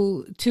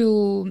to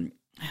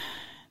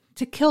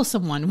to kill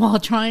someone while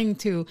trying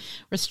to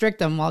restrict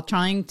them, while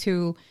trying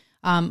to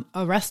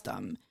arrest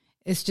them.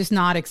 It's just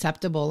not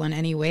acceptable in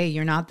any way.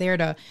 You're not there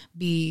to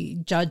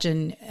be judge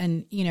and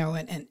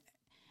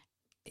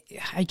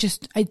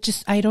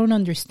I don't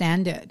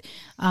understand it.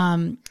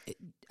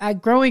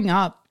 Growing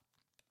up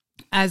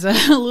as a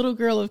little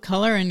girl of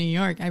color in New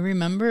York, I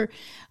remember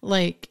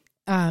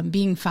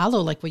being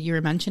followed, like what you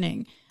were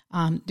mentioning,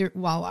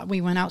 while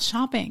we went out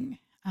shopping,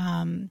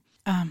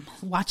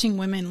 watching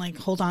women like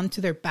hold on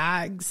to their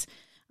bags,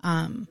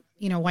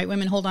 white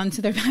women hold on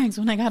to their bags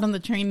when I got on the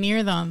train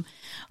near them,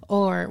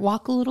 or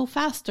walk a little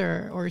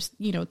faster, or,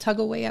 tug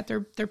away at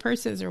their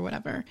purses or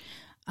whatever.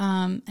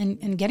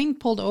 And getting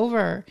pulled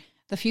over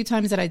the few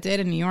times that I did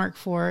in New York.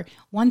 For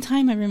one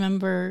time, I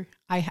remember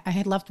I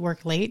had left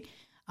work late.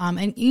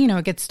 And,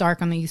 it gets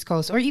dark on the East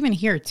Coast, or even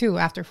here too,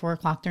 after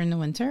 4:00 during the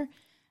winter.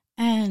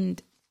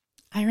 And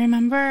I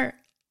remember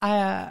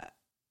I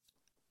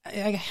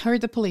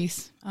heard the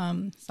police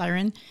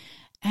siren,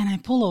 and I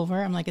pull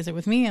over. I'm like, is it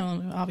with me?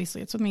 And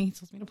obviously it's with me. It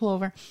tells me to pull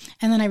over.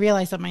 And then I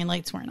realized that my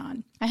lights weren't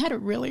on. I had a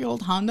really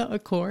old Honda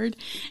Accord.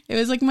 It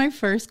was like my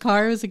first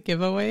car. It was a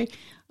giveaway,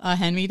 a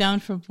hand-me-down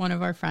from one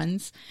of our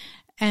friends.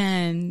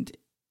 And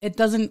it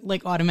doesn't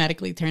like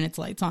automatically turn its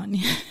lights on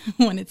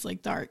when it's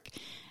like dark.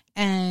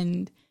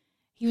 And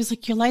he was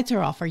like, your lights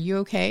are off. Are you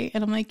okay?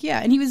 And I'm like, yeah.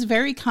 And he was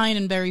very kind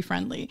and very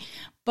friendly.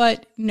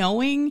 But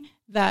knowing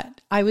that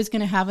I was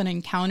going to have an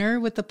encounter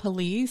with the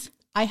police,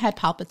 I had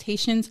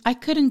palpitations. I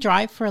couldn't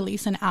drive for at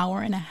least an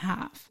hour and a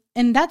half.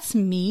 And that's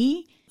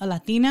me, a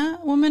Latina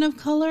woman of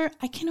color.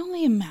 I can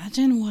only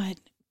imagine what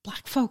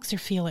Black folks are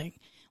feeling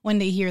when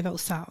they hear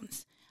those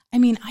sounds. I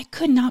mean, I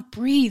could not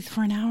breathe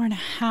for an hour and a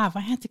half.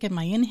 I had to get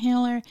my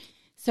inhaler.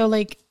 So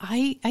like,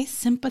 I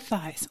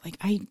sympathize. Like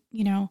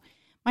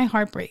my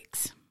heart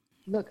breaks.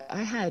 Look,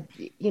 I had,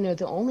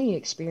 the only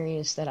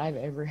experience that I've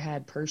ever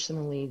had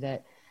personally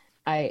that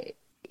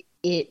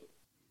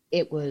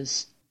it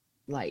was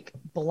like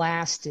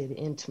blasted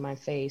into my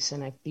face,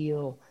 and I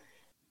feel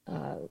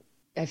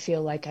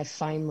like I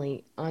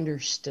finally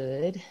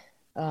understood.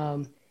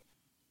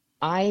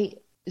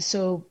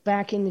 So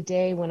back in the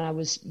day when I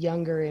was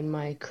younger in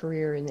my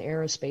career in the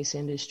aerospace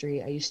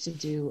industry, I used to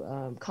do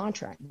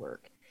contract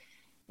work,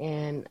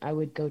 and I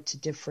would go to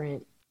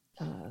different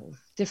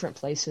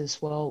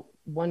places. Well,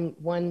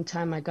 one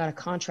time I got a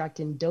contract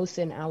in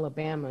Dothan,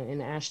 Alabama. In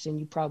Ashton,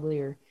 you probably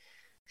are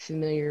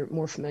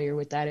more familiar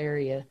with that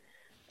area.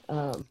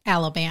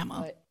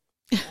 Alabama.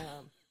 But,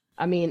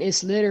 I mean,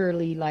 it's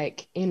literally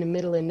like in the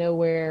middle of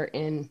nowhere,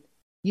 and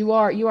you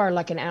are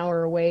like an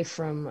hour away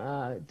from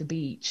the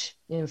beach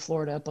in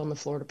Florida, up on the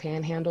Florida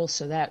Panhandle.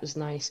 So that was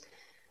nice.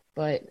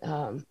 But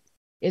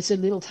it's a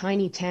little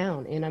tiny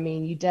town, and I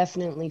mean, you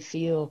definitely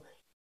feel.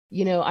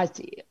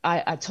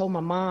 I told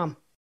my mom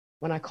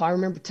I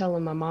remember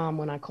telling my mom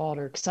when I called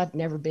her, because I'd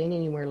never been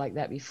anywhere like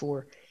that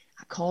before.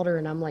 I called her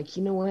and I'm like,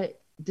 you know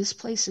what? This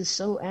place is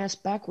so ass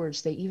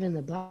backwards that even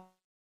the Black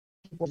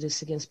people are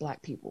just against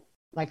Black people.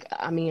 Like,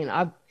 I mean,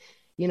 I'm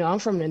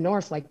from the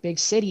North, like big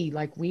city,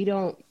 like we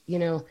don't,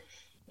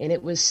 and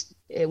it was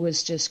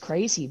just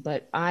crazy.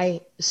 But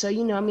I was a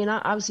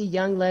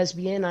young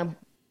lesbian. I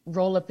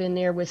roll up in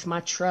there with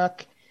my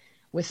truck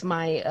with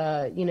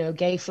my,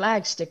 gay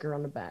flag sticker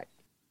on the back.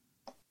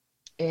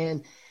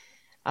 And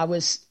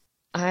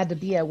I had to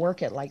be at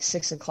work at like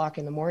 6:00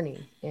 in the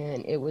morning,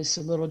 and it was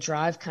a little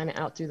drive kind of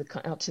out to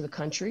the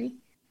country.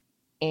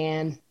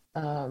 And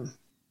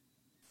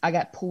I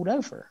got pulled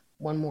over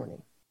one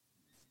morning,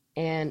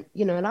 and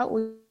and I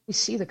always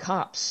see the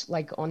cops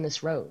like on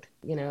this road,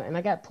 and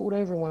I got pulled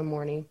over one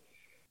morning,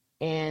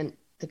 and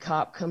the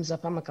cop comes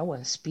up. I'm like, I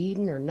wasn't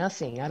speeding or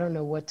nothing. I don't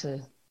know what to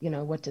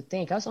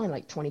think. I was only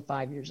like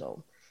 25 years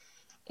old,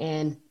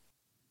 and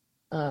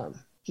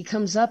he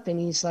comes up and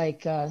he's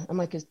like, I'm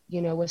like,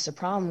 what's the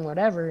problem,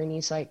 whatever. And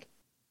he's like,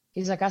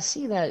 I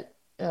see that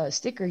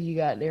sticker you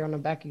got there on the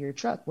back of your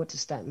truck. What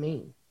does that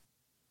mean?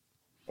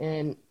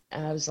 And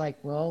I was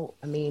like, well,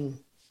 I mean,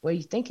 what do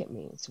you think it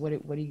means? What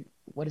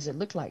does it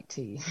look like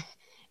to you?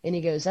 And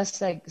he goes,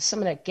 that's like some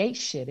of that gay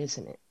shit,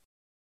 isn't it?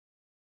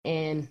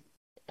 And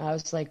I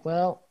was like,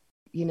 well,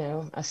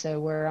 I said,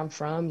 where I'm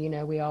from,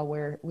 we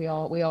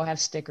all have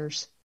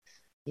stickers,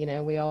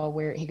 we all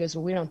wear. He goes,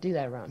 well, we don't do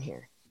that around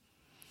here.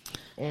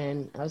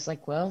 And I was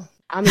like, well,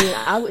 I mean,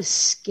 I was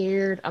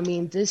scared. I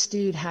mean, this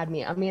dude had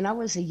me. I mean, I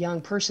was a young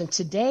person.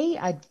 Today,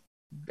 I'm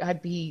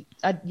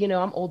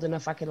old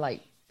enough. I could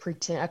like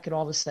pretend. I could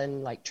all of a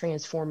sudden like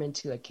transform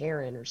into a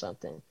Karen or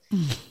something,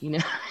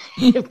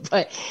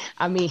 But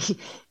I mean,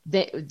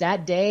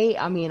 that day,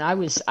 I mean, I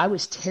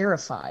was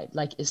terrified.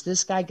 Like, is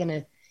this guy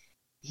gonna?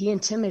 He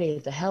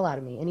intimidated the hell out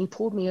of me, and he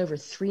pulled me over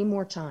 3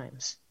 more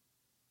times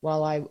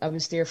while I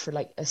was there for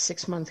like a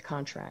 6-month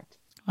contract.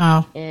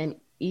 Wow. And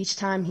each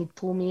time he'd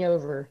pull me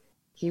over,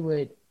 he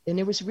would, and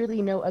there was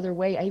really no other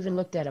way. I even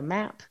looked at a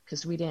map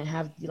because we didn't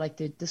have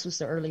this was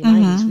the early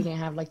 90s. We didn't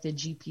have like the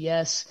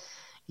GPS,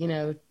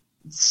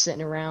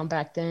 sitting around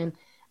back then.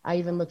 I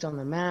even looked on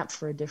the map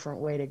for a different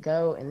way to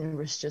go, and there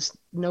was just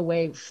no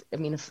way. I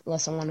mean,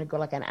 unless I wanted to go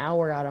like an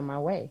hour out of my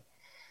way.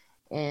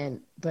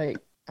 But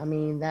I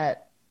mean,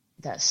 that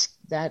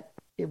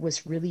it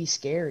was really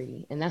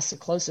scary. And that's the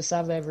closest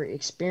I've ever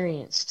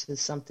experienced to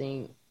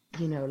something,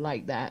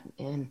 like that.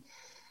 And,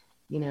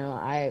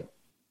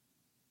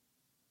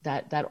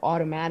 that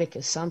automatic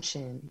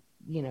assumption,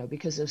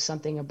 because of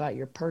something about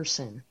your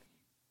person,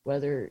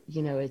 whether,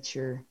 it's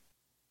your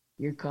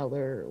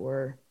color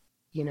or,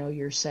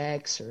 your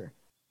sex or.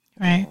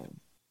 Right.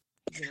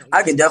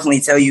 I can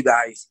definitely tell you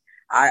guys,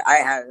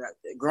 I had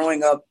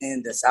growing up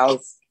in the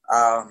South,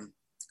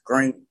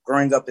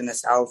 growing up in the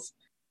South,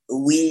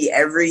 we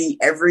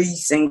every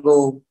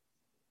single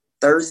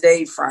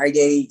Thursday,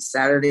 Friday,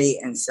 Saturday,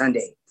 and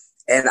Sunday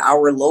at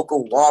our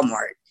local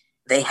Walmart,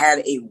 they had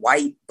a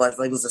white bus.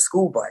 It was a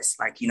school bus,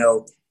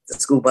 the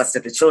school bus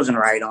that the children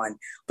ride on,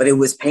 but it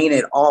was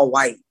painted all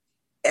white.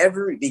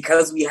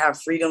 Because we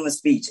have freedom of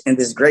speech in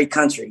this great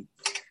country,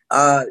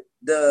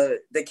 the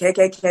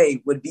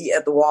KKK would be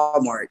at the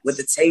Walmart with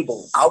a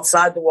table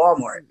outside the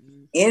Walmart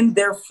in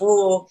their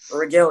full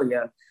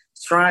regalia,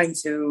 trying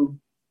to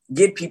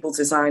get people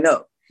to sign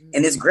up.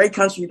 In this great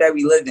country that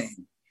we live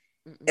in,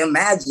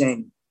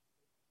 imagine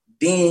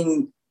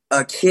being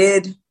a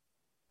kid,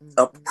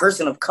 a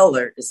person of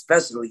color,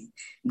 especially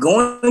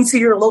going to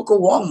your local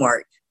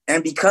Walmart,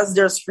 and because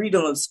there's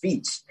freedom of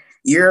speech,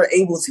 you're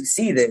able to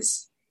see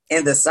this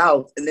in the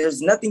South, and there's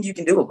nothing you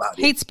can do about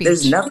it. Hate speech.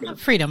 There's nothing. Not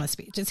freedom of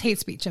speech. It's hate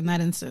speech in that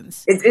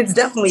instance. It's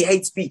definitely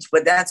hate speech,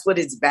 but that's what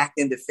it's backed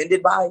and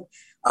defended by,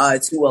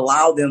 to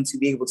allow them to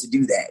be able to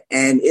do that.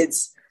 And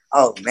it's,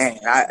 oh man,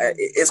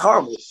 it's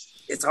horrible.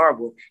 It's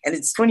horrible. And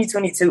it's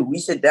 2022. We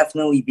should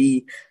definitely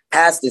be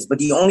past this. But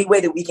the only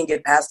way that we can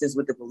get past this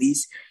with the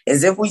police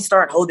is if we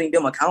start holding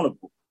them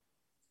accountable.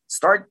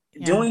 Start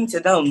doing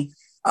to them,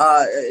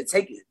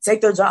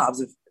 take their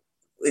jobs.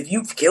 If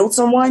you've killed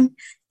someone,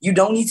 you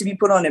don't need to be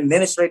put on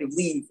administrative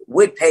leave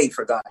with pay,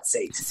 for God's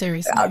sake.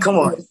 Seriously. Come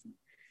on.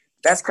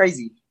 That's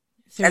crazy.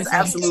 Seriously. That's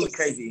absolutely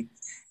crazy.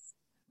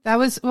 That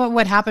was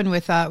what happened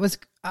with,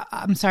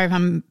 I'm sorry if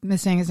I'm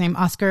missing his name,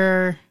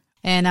 Oscar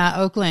in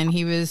Oakland.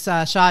 He was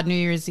shot New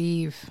Year's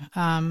Eve,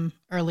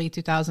 early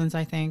 2000s,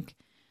 I think.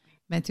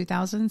 Mid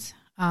 2000s.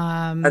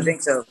 I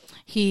think so.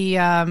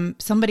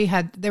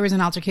 There was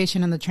an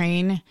altercation in the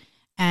train,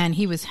 and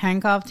he was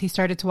handcuffed. He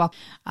started to walk,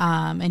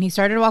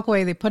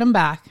 away. They put him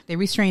back. They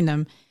restrained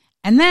him.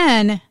 And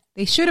then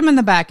they shoot him in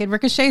the back. It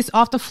ricochets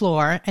off the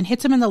floor and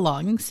hits him in the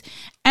lungs.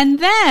 And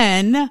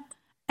then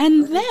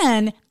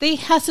they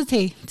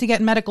hesitate to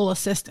get medical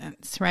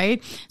assistance,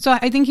 right? So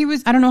I think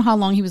I don't know how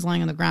long he was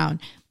lying on the ground,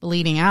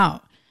 bleeding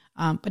out.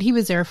 But he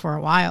was there for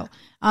a while.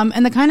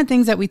 And the kind of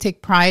things that we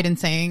take pride in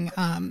saying,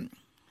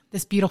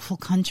 this beautiful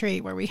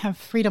country where we have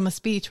freedom of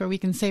speech, where we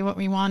can say what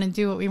we want and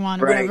do what we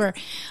want or whatever.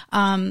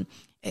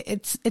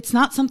 It's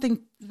not something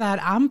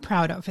that I'm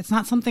proud of. It's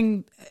not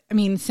something,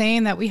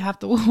 saying that we have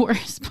the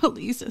worst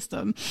police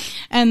system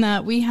and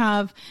that we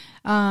have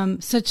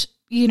such,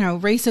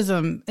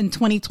 racism in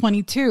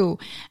 2022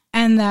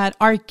 and that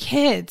our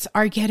kids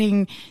are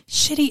getting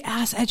shitty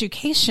ass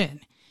education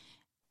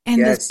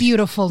in this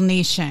beautiful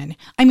nation.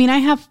 I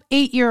have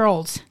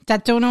 8-year-olds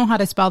that don't know how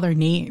to spell their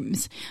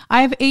names.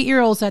 I have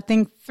 8-year-olds that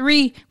think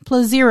 3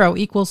 + 0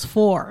 =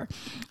 4.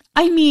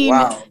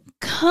 Wow.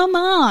 Come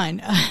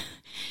on.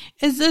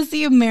 Is this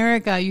the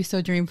America you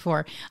so dream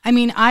for?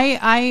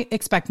 I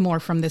expect more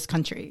from this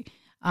country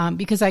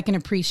because I can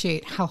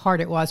appreciate how hard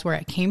it was where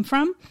I came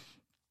from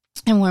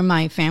and where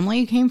my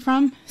family came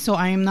from. So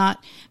I am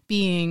not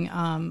being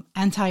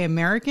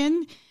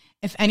anti-American.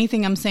 If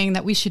anything, I'm saying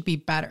that we should be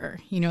better,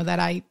 that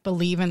I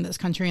believe in this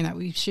country and that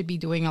we should be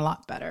doing a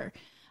lot better.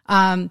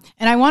 And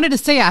I wanted to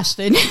say,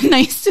 Ashton,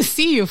 nice to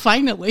see you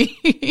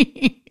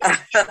finally.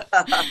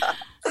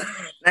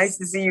 Nice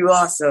to see you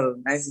also.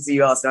 I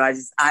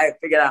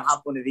figured I'd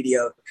hop on the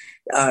video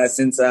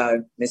since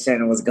Miss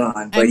Shannon was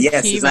gone. But and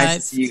yes, it's nice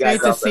to see you guys.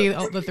 Great to see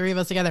the three of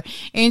us together.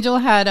 Angel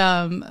had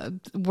a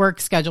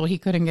work schedule he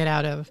couldn't get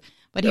out of,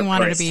 but he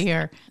wanted to be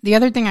here. The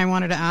other thing I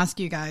wanted to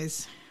ask you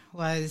guys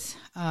was,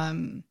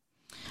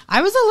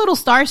 I was a little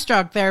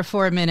starstruck there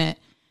for a minute.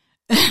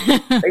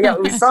 Yeah,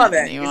 we saw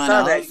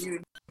that.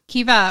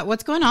 Kiva,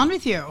 what's going on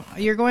with you?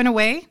 You're going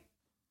away?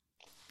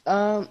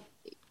 You're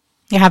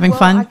having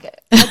fun?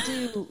 I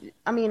do.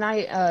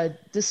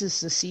 This is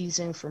the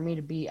season for me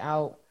to be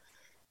out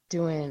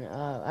doing,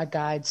 I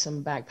guide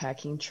some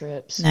backpacking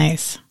trips.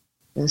 Nice.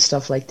 And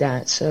stuff like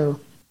that. So,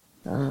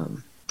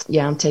 I'm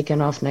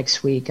taking off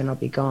next week and I'll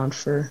be gone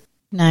for.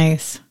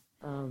 Nice.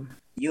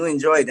 You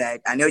enjoy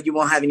that. I know you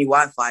won't have any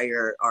Wi-Fi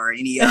or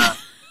any,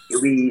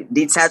 you'll be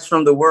detached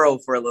from the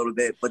world for a little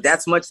bit, but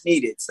that's much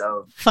needed.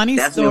 So funny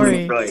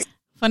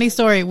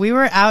story. We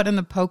were out in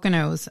the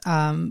Poconos,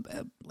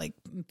 like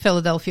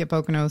Philadelphia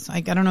Poconos.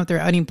 I don't know if there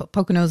are any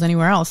Poconos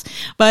anywhere else,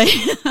 but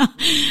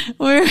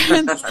we're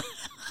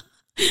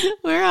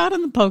out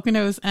in the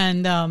Poconos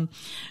and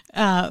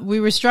we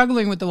were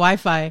struggling with the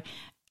Wi-Fi,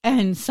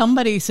 and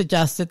somebody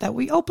suggested that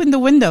we open the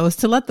windows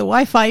to let the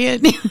Wi-Fi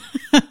in.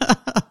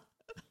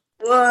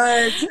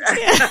 What?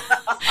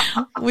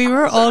 We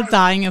were all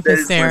dying of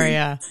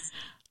hysteria.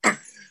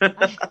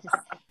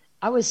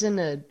 I was in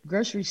a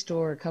grocery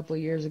store a couple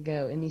of years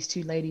ago, and these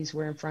two ladies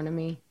were in front of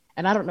me,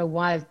 and I don't know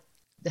why.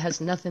 It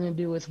has nothing to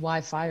do with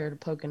Wi-Fi or the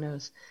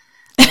Poconos.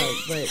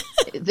 But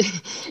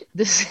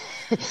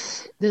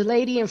the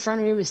lady in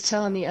front of me was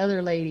telling the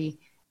other lady,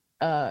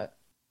 yeah,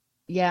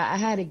 I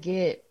had to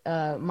get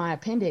my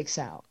appendix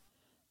out.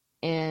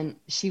 And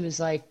she was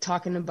like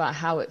talking about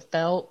how it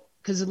felt,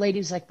 because the lady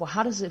was like, well,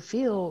 how does it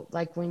feel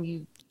like when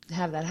you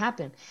have that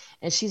happen?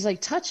 And she's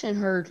like touching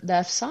her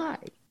left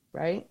side,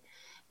 right?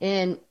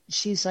 And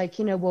she's like,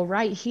 well,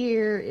 right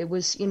here, it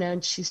was,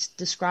 and she's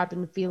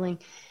describing the feeling.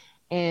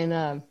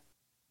 And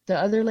the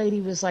other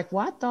lady was like,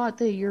 well, I thought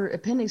that your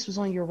appendix was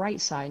on your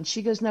right side. And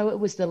she goes, no, it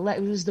was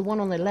the one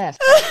on the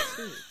left.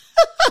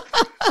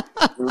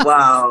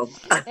 Wow.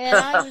 And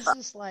I was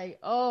just like,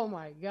 oh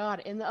my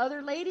God. And the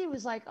other lady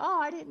was like,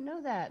 oh, I didn't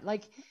know that.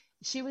 Like,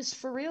 she was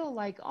for real,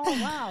 like,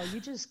 oh wow, you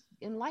just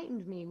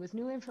enlightened me with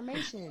new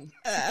information.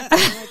 I'm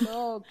like,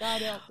 oh,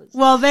 God help us.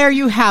 Well, there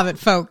you have it,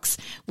 folks.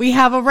 We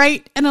have a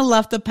right and a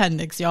left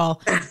appendix,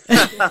 y'all.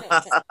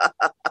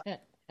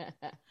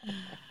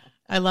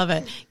 I love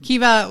it.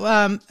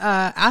 Kiva,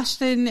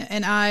 Ashton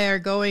and I are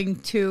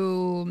going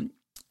to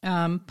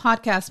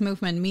Podcast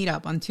Movement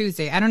Meetup on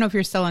Tuesday. I don't know if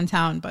you're still in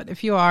town, but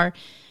if you are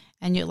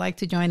and you'd like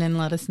to join in,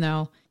 let us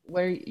know.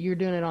 Where you're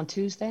doing it on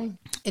Tuesday?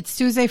 It's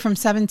Tuesday from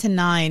 7 to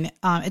 9.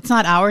 It's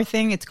not our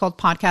thing. It's called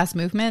Podcast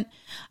Movement.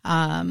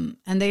 And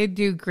they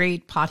do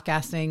great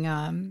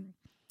podcasting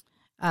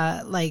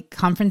like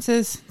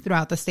conferences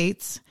throughout the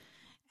States.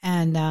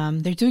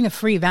 And they're doing a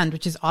free event,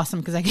 which is awesome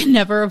because I can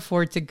never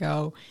afford to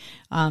go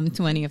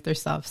to any of their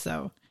stuff.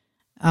 So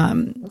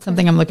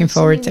something I'm looking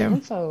forward to.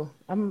 Info.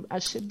 I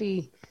should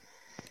be.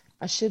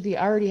 I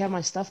already have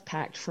my stuff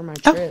packed for my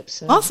trip.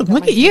 So awesome!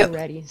 Look at you.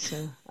 Ready.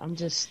 So I'm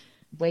just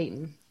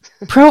waiting.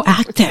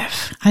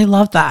 Proactive. I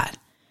love that.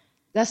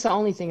 That's the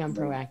only thing I'm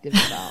proactive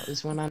about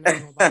is when I know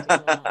I'm about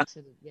to go out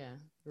to Do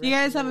you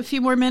guys have a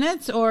few more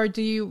minutes, or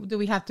do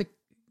we have to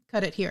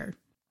cut it here?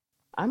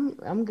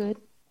 I'm good.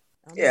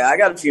 Yeah, I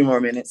got a few more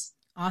minutes.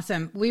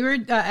 Awesome. We were,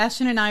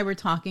 Ashton and I were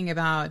talking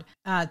about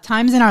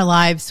times in our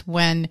lives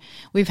when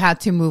we've had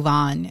to move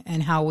on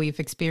and how we've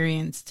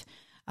experienced,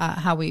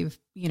 how we've,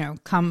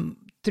 come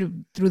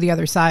through the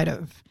other side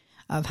of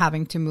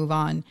having to move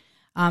on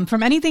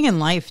from anything in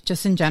life,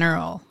 just in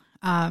general,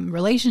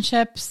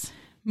 relationships,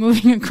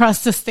 moving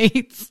across the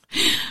states,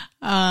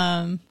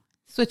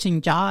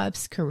 switching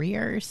jobs,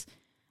 careers,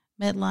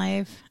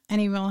 midlife.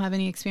 Anyone have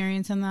any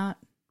experience in that?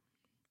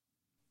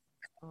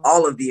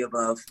 All of the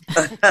above.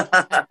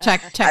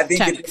 check.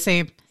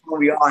 Same.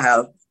 We all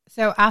have.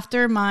 So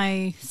after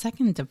my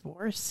second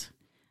divorce,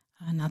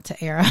 not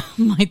to air out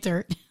my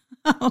dirt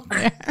out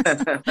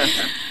there,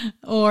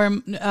 or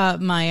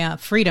my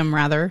freedom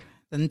rather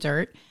than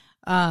dirt,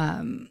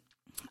 I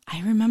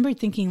remember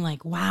thinking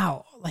like,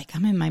 wow, like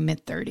I'm in my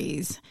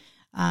mid-30s.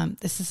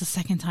 This is the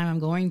second time I'm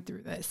going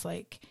through this.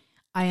 Like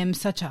I am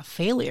such a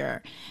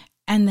failure.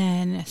 And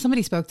then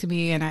somebody spoke to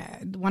me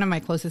and one of my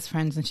closest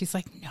friends, and she's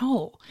like,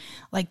 no,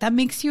 like that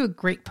makes you a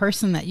great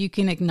person that you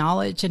can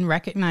acknowledge and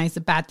recognize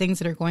the bad things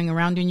that are going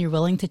around you and you're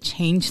willing to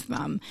change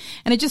them.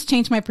 And it just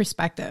changed my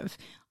perspective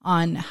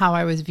on how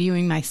I was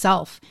viewing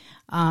myself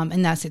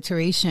in that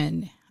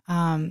situation.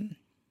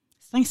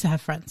 It's nice to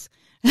have friends.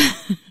 It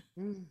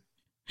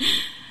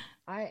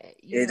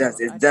does.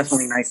 It's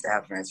definitely nice to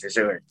have friends for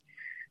sure.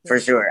 For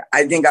sure.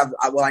 I think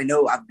I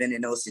know I've been in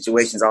those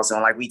situations also.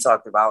 And like we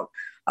talked about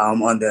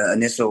on the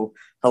initial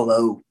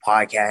Hello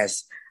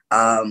podcast.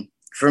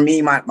 For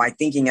me, my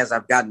thinking as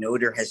I've gotten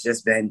older has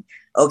just been,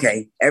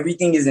 okay,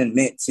 everything isn't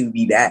meant to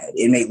be bad.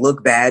 It may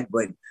look bad,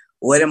 but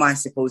what am I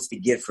supposed to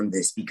get from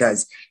this?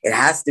 Because it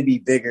has to be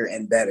bigger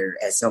and better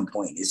at some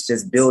point. It's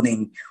just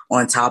building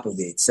on top of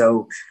it.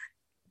 So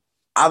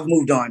I've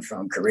moved on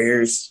from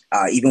careers,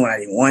 even when I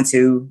didn't want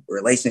to,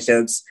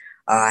 relationships.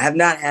 I have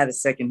not had a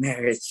second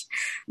marriage,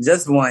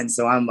 just one.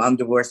 So I'm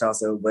divorced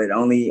also, but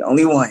only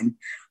one.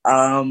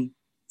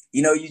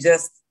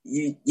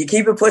 You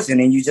keep it pushing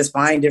and you just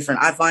I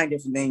find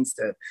different things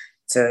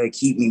to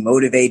keep me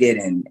motivated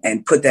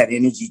and put that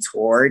energy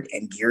toward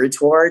and gear it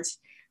towards.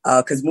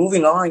 Cause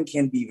moving on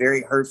can be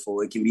very hurtful.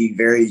 It can be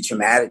very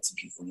traumatic to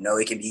people.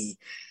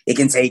 It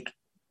can take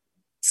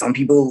some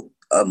people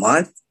a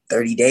month,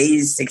 30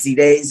 days, 60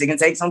 days. It can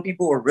take some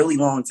people a really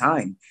long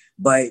time,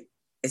 but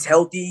it's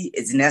healthy,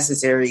 it's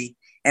necessary,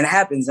 and it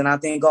happens. And I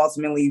think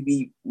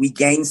ultimately we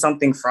gain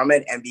something from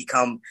it and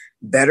become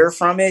better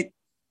from it,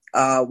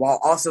 while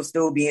also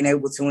still being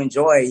able to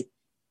enjoy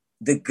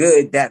the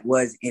good that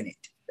was in it.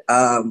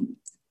 I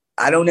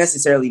don't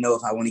necessarily know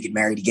if I want to get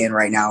married again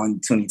right now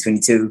in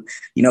 2022,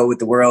 with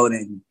the world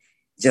and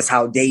just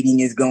how dating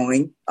is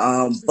going.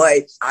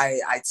 But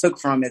I took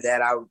from it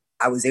that I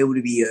was able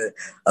to be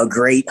a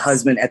great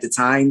husband at the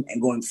time.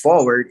 And going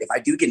forward, if I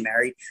do get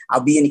married,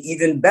 I'll be an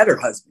even better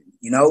husband,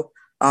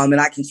 and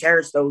I can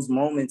cherish those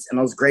moments and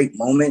those great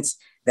moments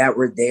that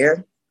were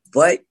there.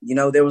 But,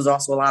 there was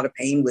also a lot of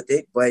pain with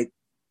it. But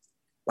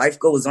life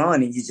goes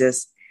on and you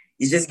just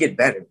get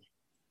better.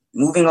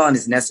 Moving on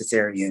is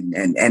necessary and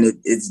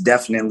it's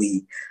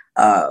definitely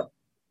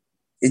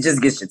it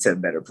just gets you to a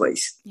better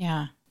place.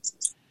 Yeah.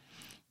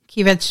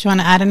 Kivitz, you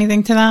want to add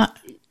anything to that?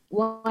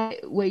 Well,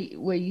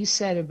 what you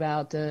said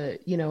about the,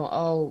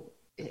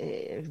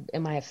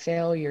 am I a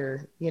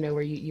failure?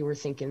 Where you were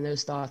thinking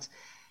those thoughts.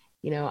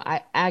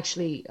 I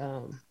actually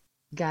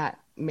got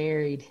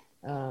married.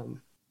 I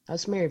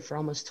was married for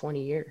almost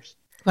 20 years.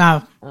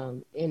 Wow.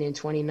 And in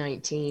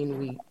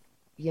 2019,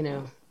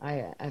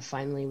 I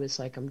finally was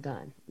like, I'm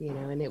done,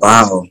 and it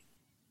Wow.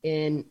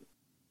 and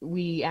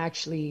we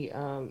actually,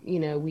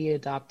 we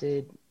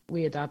adopted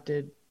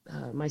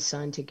my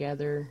son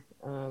together,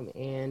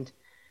 and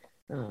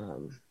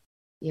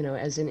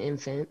as an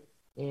infant,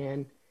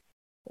 and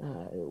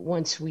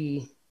once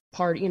we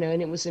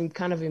and it was in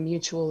kind of a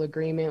mutual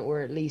agreement,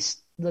 or at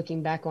least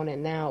looking back on it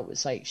now, it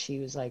was like she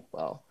was like,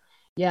 well,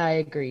 yeah, I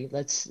agree.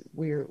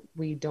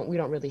 We don't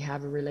really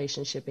have a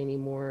relationship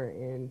anymore,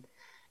 and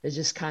it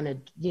just kind of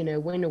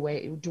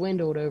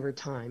dwindled over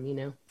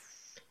time,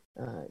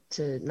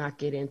 to not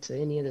get into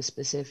any of the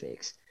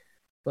specifics,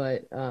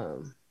 but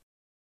that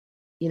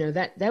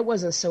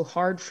wasn't so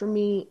hard for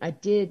me. I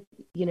did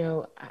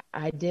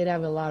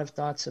have a lot of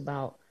thoughts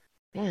about,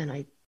 man,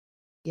 I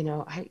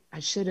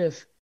should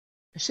have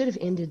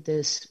ended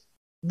this.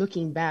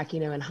 Looking back,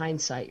 in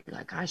hindsight,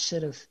 like I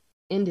should have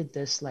ended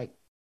this like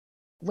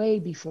way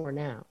before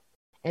now.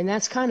 And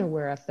that's kind of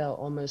where I felt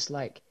almost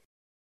like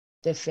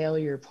the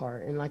failure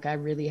part. And like I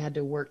really had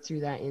to work through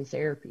that in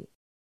therapy,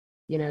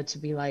 to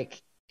be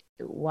like,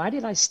 why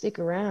did I stick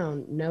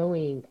around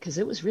knowing, because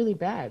it was really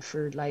bad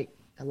for like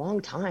a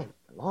long time.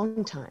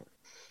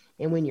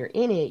 And when you're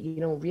in it, you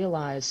don't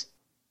realize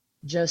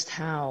just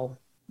how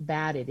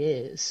bad it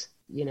is.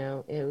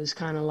 It was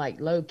kind of like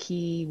low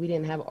key. We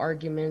didn't have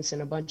arguments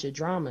and a bunch of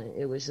drama.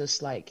 It was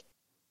just like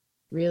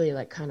really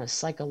like kind of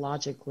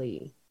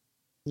psychologically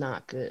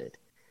not good.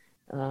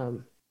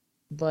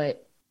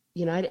 But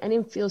I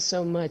didn't feel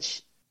so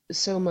much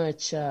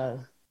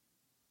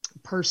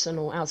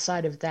personal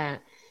outside of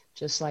that,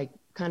 just like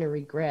kind of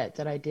regret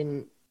that I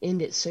didn't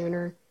end it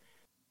sooner.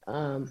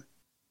 But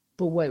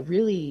what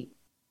really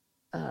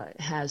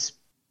has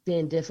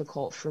been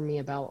difficult for me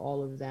about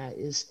all of that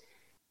is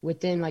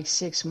within like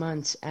 6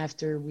 months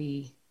after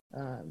we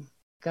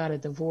got a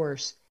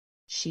divorce,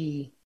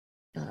 she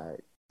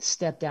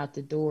stepped out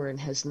the door and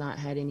has not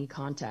had any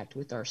contact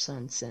with our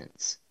son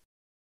since,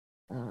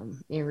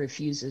 and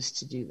refuses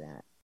to do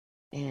that.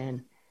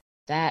 And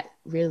that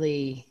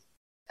really,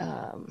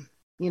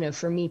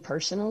 for me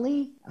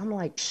personally, I'm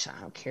like, I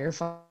don't care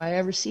if I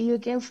ever see you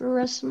again for the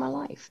rest of my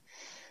life.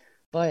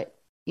 But,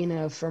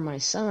 for my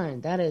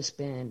son, that has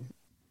been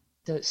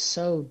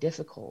so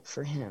difficult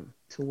for him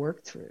to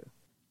work through.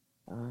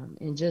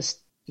 And just,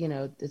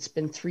 it's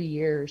been 3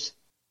 years,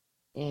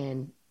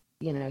 and,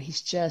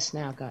 he's just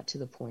now got to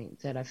the point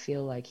that I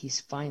feel like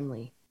he's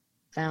finally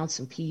found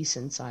some peace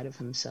inside of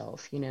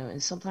himself,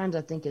 and sometimes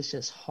I think it's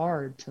just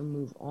hard to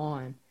move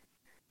on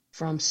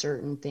from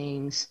certain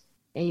things,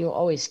 and you'll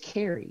always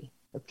carry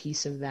a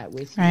piece of that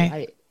with you.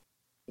 Right.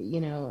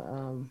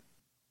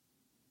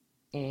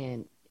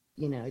 And,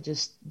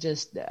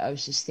 I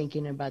was just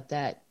thinking about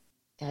that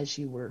as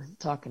you were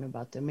talking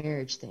about the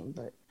marriage thing,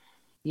 but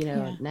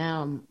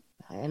now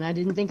and I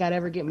didn't think I'd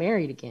ever get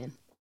married again,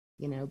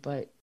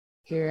 but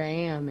here I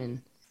am,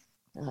 and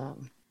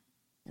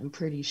I'm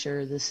pretty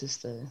sure this is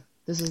the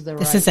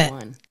right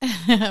one.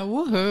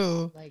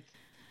 Woohoo!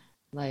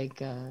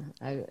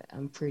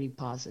 I'm pretty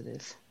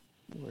positive.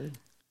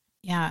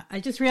 Yeah, I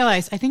just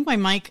realized I think my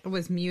mic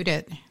was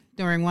muted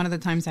during one of the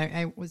times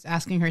I was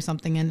asking her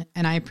something,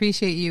 and I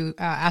appreciate you,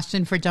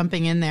 Ashton, for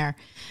jumping in there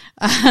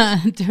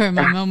during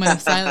my moment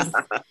of silence,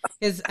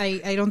 because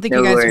I don't think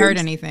you guys heard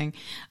anything.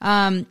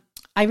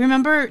 I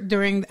remember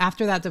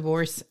after that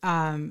divorce,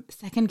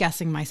 second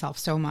guessing myself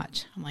so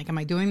much. I'm like, am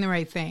I doing the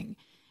right thing?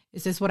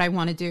 Is this what I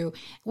want to do?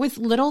 With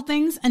little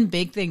things and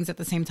big things at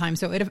the same time.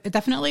 So it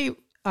definitely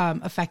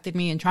affected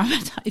me and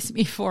traumatized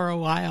me for a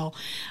while.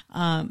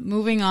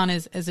 Moving on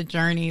is a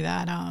journey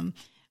that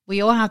we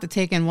all have to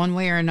take in one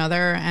way or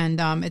another. And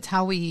it's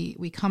how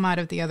we come out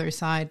of the other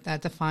side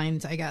that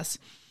defines, I guess,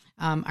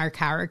 our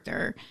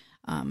character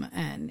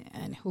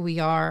and who we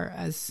are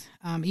as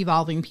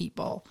evolving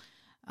people.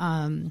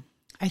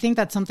 I think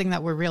that's something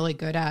that we're really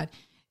good at,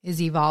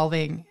 is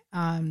evolving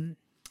and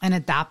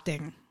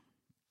adapting.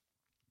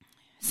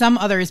 Some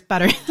others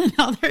better than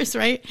others,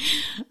 right?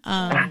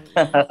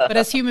 But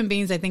as human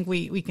beings, I think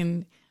we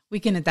can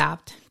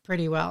adapt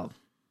pretty well.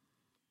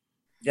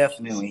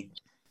 Definitely.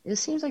 It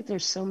seems like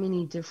there's so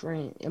many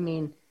different,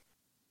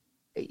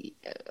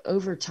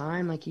 over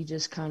time, like you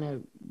just kind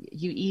of,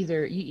 you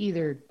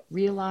either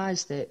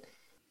realize that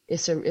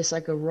it's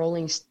like a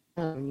rolling stone,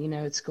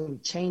 it's going to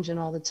be changing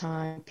all the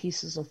time.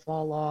 Pieces will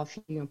fall off.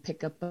 You're going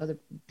to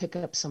pick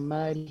up some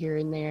mud here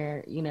and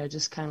there,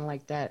 just kind of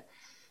like that.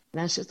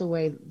 And that's just the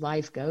way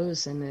life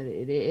goes, and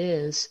it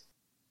is.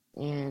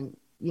 And,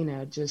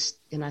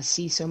 and I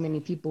see so many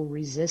people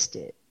resist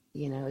it.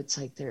 It's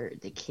like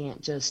they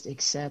can't just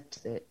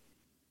accept that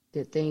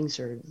things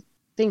are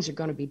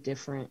going to be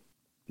different,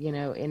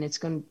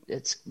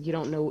 and you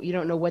don't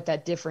know what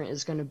that different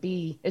is going to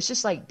be. It's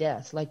just like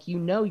death. Like,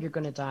 you're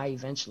going to die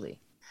eventually,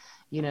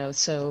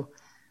 so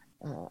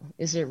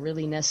is it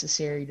really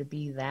necessary to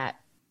be that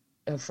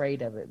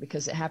afraid of it?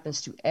 Because it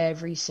happens to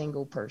every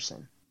single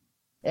person.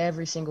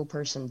 Every single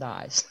person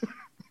dies.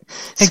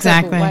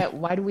 Exactly.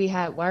 Why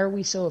are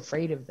we so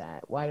afraid of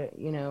that?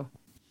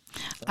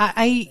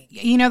 I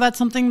that's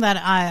something that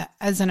I,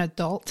 as an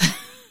adult,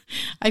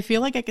 I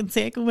feel like I can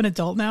say I'm an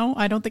adult now.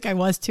 I don't think I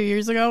was 2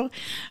 years ago.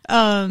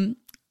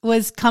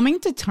 Was coming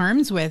to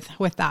terms with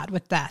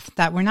death,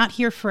 that we're not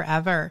here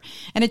forever.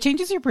 And it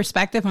changes your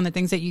perspective on the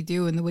things that you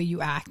do and the way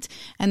you act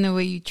and the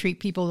way you treat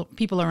people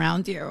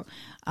around you.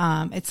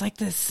 It's like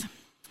this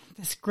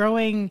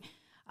growing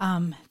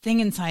thing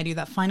inside you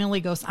that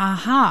finally goes,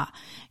 aha,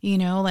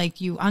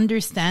 like you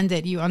understand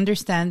it, you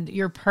understand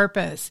your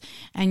purpose,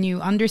 and you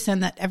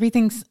understand that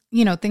everything's,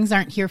 things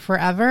aren't here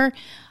forever.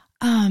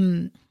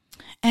 And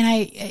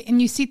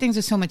you see things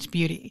with so much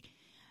beauty.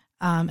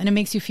 And it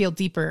makes you feel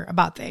deeper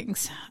about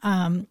things.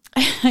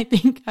 I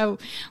think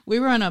we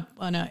were on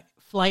a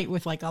flight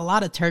with like a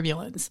lot of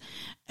turbulence,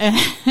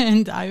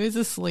 and I was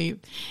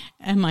asleep,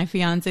 and my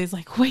fiance is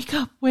like, wake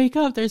up.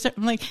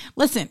 I'm like,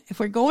 listen, if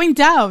we're going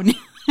down,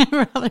 I'd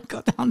rather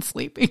go down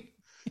sleeping.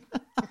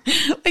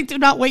 Like, do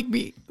not wake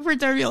me for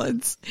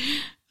turbulence.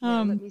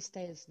 Let me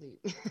stay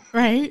asleep.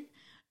 Right.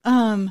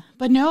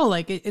 But no,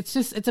 like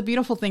it's a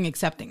beautiful thing,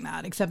 accepting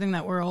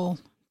that we're all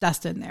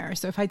destined there.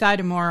 So if I die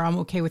tomorrow, I'm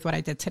okay with what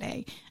I did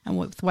today and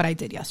with what I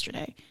did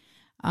yesterday.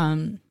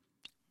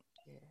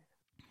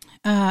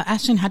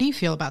 Ashton, how do you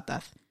feel about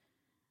death?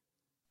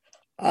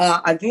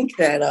 I think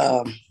that,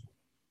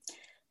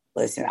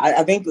 listen,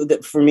 I think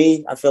that for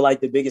me, I feel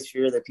like the biggest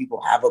fear that people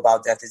have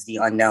about death is the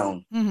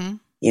unknown. Mm-hmm.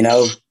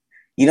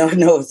 You don't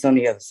know what's on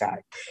the other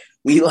side.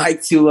 We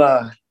like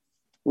to,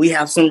 we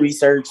have some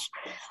research.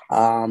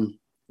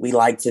 We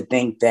like to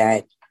think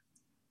that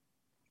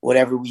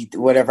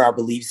whatever our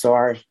beliefs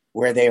are,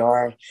 where they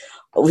are,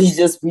 we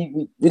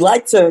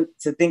like to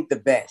think the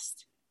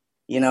best,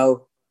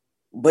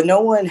 but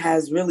no one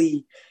has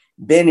really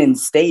been and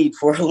stayed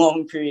for a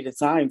long period of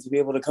time to be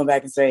able to come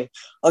back and say,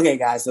 okay,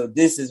 guys, so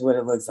this is what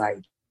it looks like.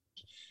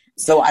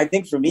 So I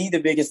think for me,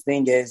 the biggest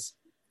thing is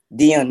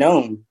the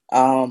unknown.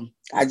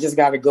 I just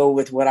got to go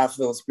with what I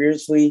feel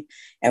spiritually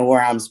and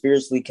where I'm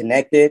spiritually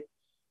connected,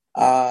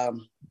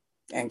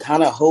 and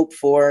kind of hope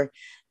for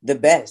the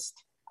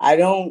best. I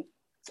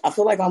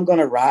feel like I'm going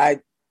to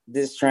ride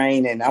this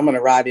train, and I'm going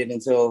to ride it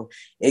until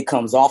it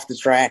comes off the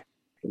track,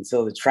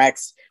 until the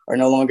tracks are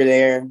no longer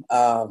there,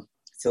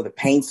 until the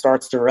paint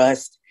starts to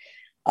rust.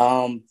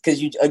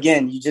 Because you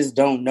just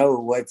don't know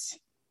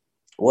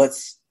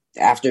what's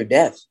after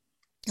death.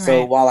 Right.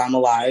 So while I'm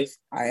alive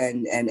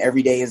and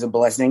every day is a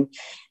blessing,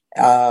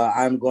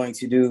 I'm going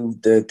to do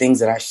the things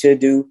that I should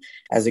do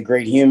as a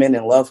great human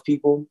and love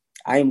people.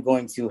 I am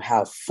going to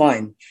have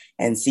fun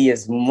and see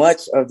as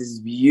much of this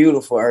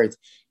beautiful earth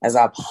as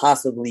I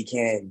possibly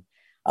can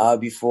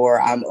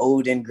before I'm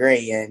old and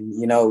gray and,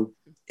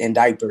 in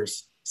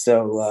diapers.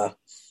 So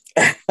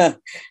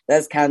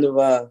that's kind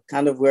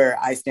of where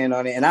I stand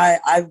on it. And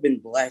I've been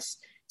blessed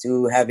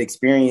to have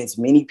experienced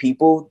many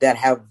people that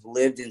have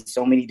lived in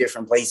so many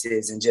different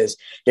places and just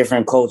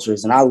different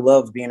cultures. And I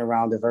love being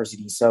around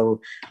diversity. So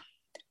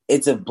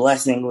it's a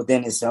blessing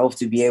within itself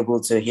to be able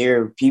to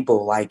hear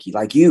people like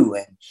you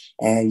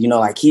and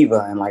like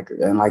Kiva and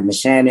like Miss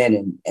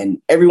Shannon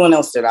and everyone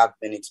else that I've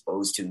been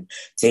exposed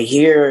to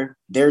hear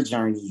their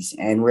journeys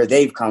and where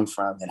they've come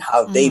from and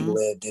how they've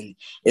lived. And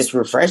it's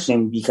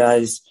refreshing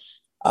because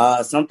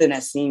something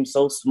that seems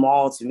so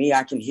small to me,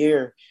 I can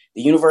hear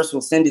the universe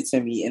will send it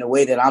to me in a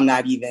way that I'm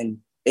not even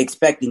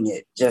expecting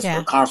it, just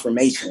for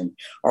confirmation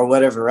or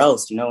whatever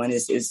else, and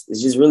it's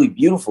just really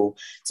beautiful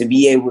to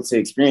be able to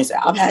experience it.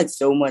 I've had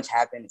so much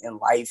happen in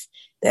life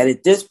that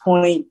at this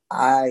point,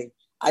 I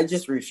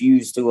just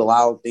refuse to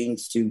allow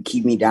things to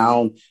keep me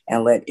down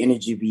and let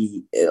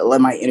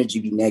my energy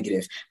be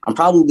negative. I'm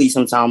probably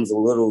sometimes a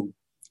little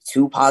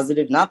too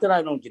positive. Not that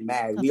I don't get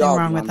mad. Nothing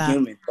wrong with I'm that.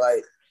 Human,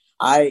 but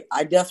I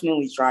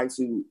definitely try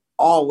to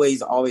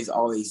always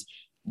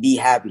be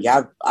happy.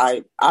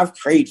 I've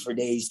prayed for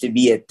days to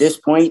be at this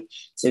point,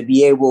 to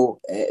be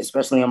able,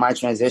 especially in my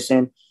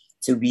transition,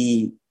 to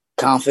be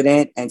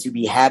confident and to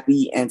be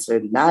happy and to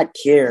not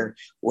care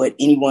what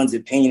anyone's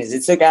opinion is.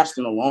 It took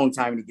Ashton a long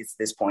time to get to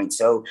this point.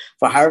 So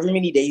for however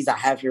many days I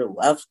have here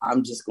left,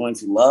 I'm just going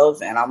to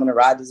love, and I'm going to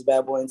ride this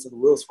bad boy until the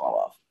wheels fall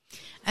off.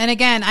 And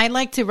again, I'd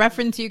like to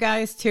reference you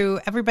guys to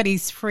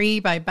Everybody's Free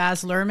by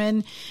Baz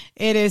Luhrmann.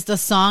 It is the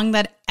song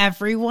that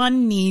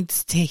everyone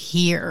needs to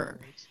hear.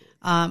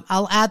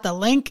 I'll add the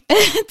link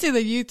to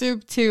the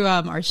YouTube to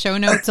our show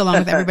notes along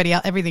with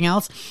everything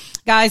else.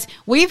 Guys,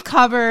 we've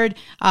covered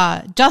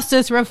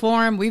justice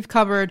reform. We've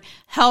covered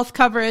health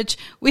coverage.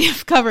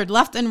 We've covered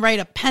left and right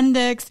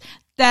appendix,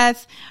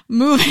 death,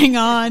 moving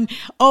on,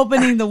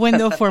 opening the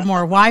window for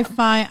more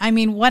Wi-Fi. I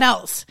mean, what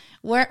else?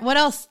 What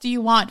else do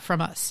you want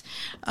from us?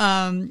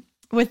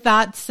 With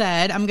that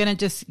said, I'm going to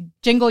just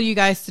jingle you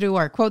guys through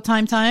our quote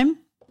time.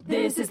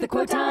 This is the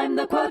quote time,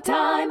 quote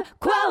time.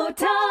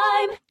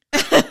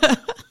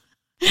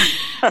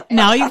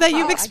 Now that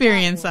you've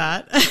experienced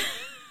that.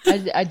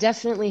 I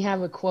definitely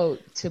have a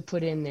quote to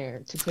put in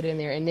there,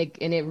 and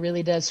it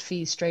really does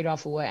feed straight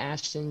off of what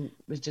Ashton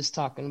was just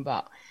talking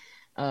about.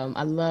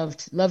 I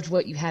loved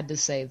what you had to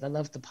say. I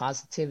loved the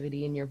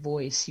positivity in your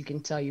voice. You can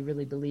tell you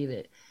really believe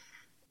it.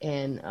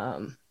 And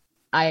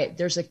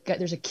there's a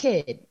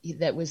kid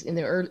that was in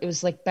the early, it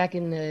was like back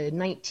in the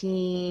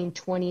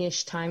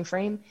 1920-ish time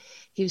frame.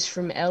 He was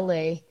from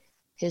LA.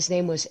 His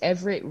name was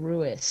Everett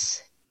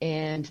Ruiz,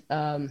 and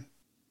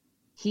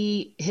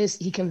he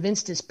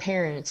convinced his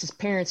parents. His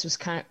parents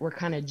were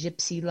kind of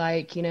gypsy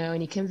like,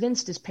 and he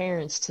convinced his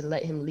parents to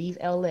let him leave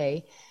LA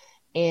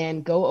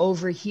and go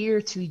over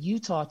here to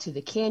Utah, to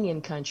the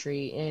Canyon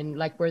Country, and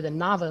like where the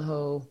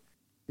Navajo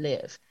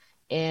live.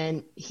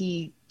 And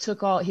he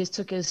took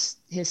his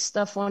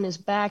stuff on his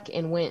back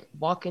and went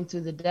walking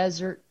through the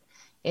desert.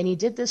 And he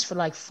did this for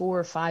like 4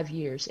 or 5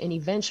 years. And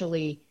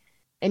eventually,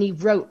 he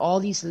wrote all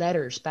these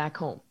letters back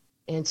home.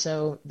 And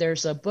so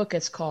there's a book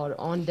that's called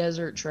On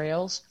Desert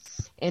Trails.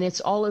 And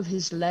it's all of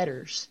his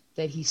letters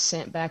that he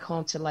sent back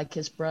home to like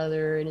his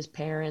brother and his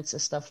parents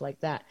and stuff like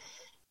that.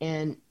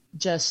 And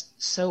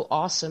just so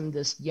awesome.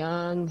 This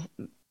young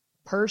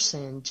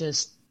person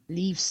just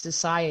leaves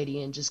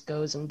society and just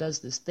goes and does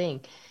this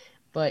thing.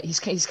 But he's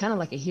kind of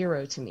like a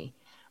hero to me.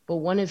 But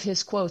one of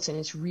his quotes, and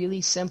it's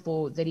really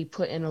simple, that he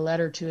put in a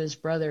letter to his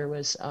brother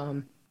was,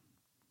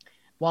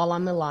 "While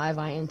I'm alive,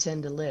 I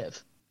intend to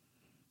live."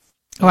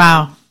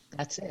 Wow. And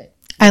that's it.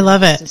 I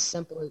love it. It's as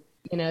simple,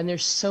 and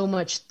there's so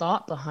much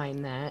thought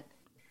behind that.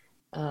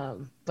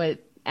 But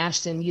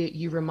Ashton,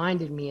 you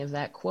reminded me of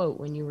that quote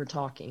when you were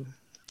talking.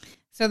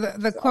 So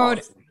the quote,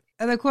 awesome.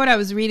 The quote I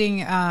was reading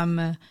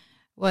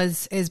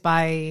is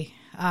by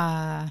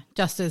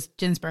Justice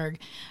Ginsburg.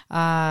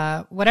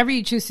 Whatever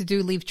you choose to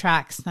do, leave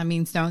tracks. That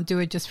means don't do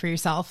it just for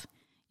yourself.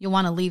 You'll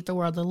want to leave the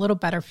world a little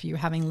better for you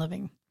having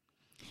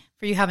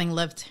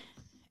lived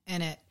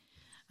in it.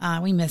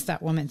 We miss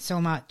that woman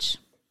so much.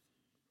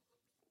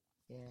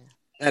 Yeah,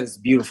 that is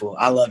beautiful.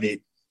 I love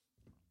it.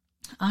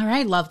 All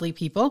right, lovely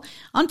people.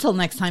 Until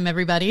next time,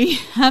 everybody.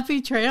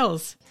 Happy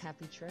trails.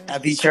 Happy trails.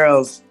 Happy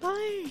trails.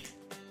 Bye.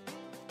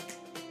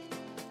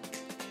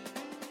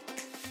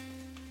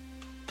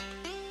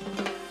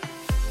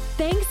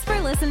 Thanks for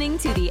listening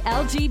to the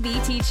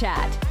LGBT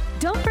Chat.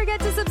 Don't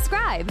forget to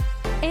subscribe.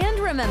 And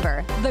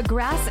remember, the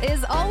grass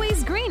is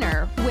always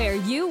greener where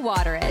you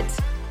water it.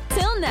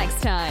 Till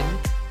next time.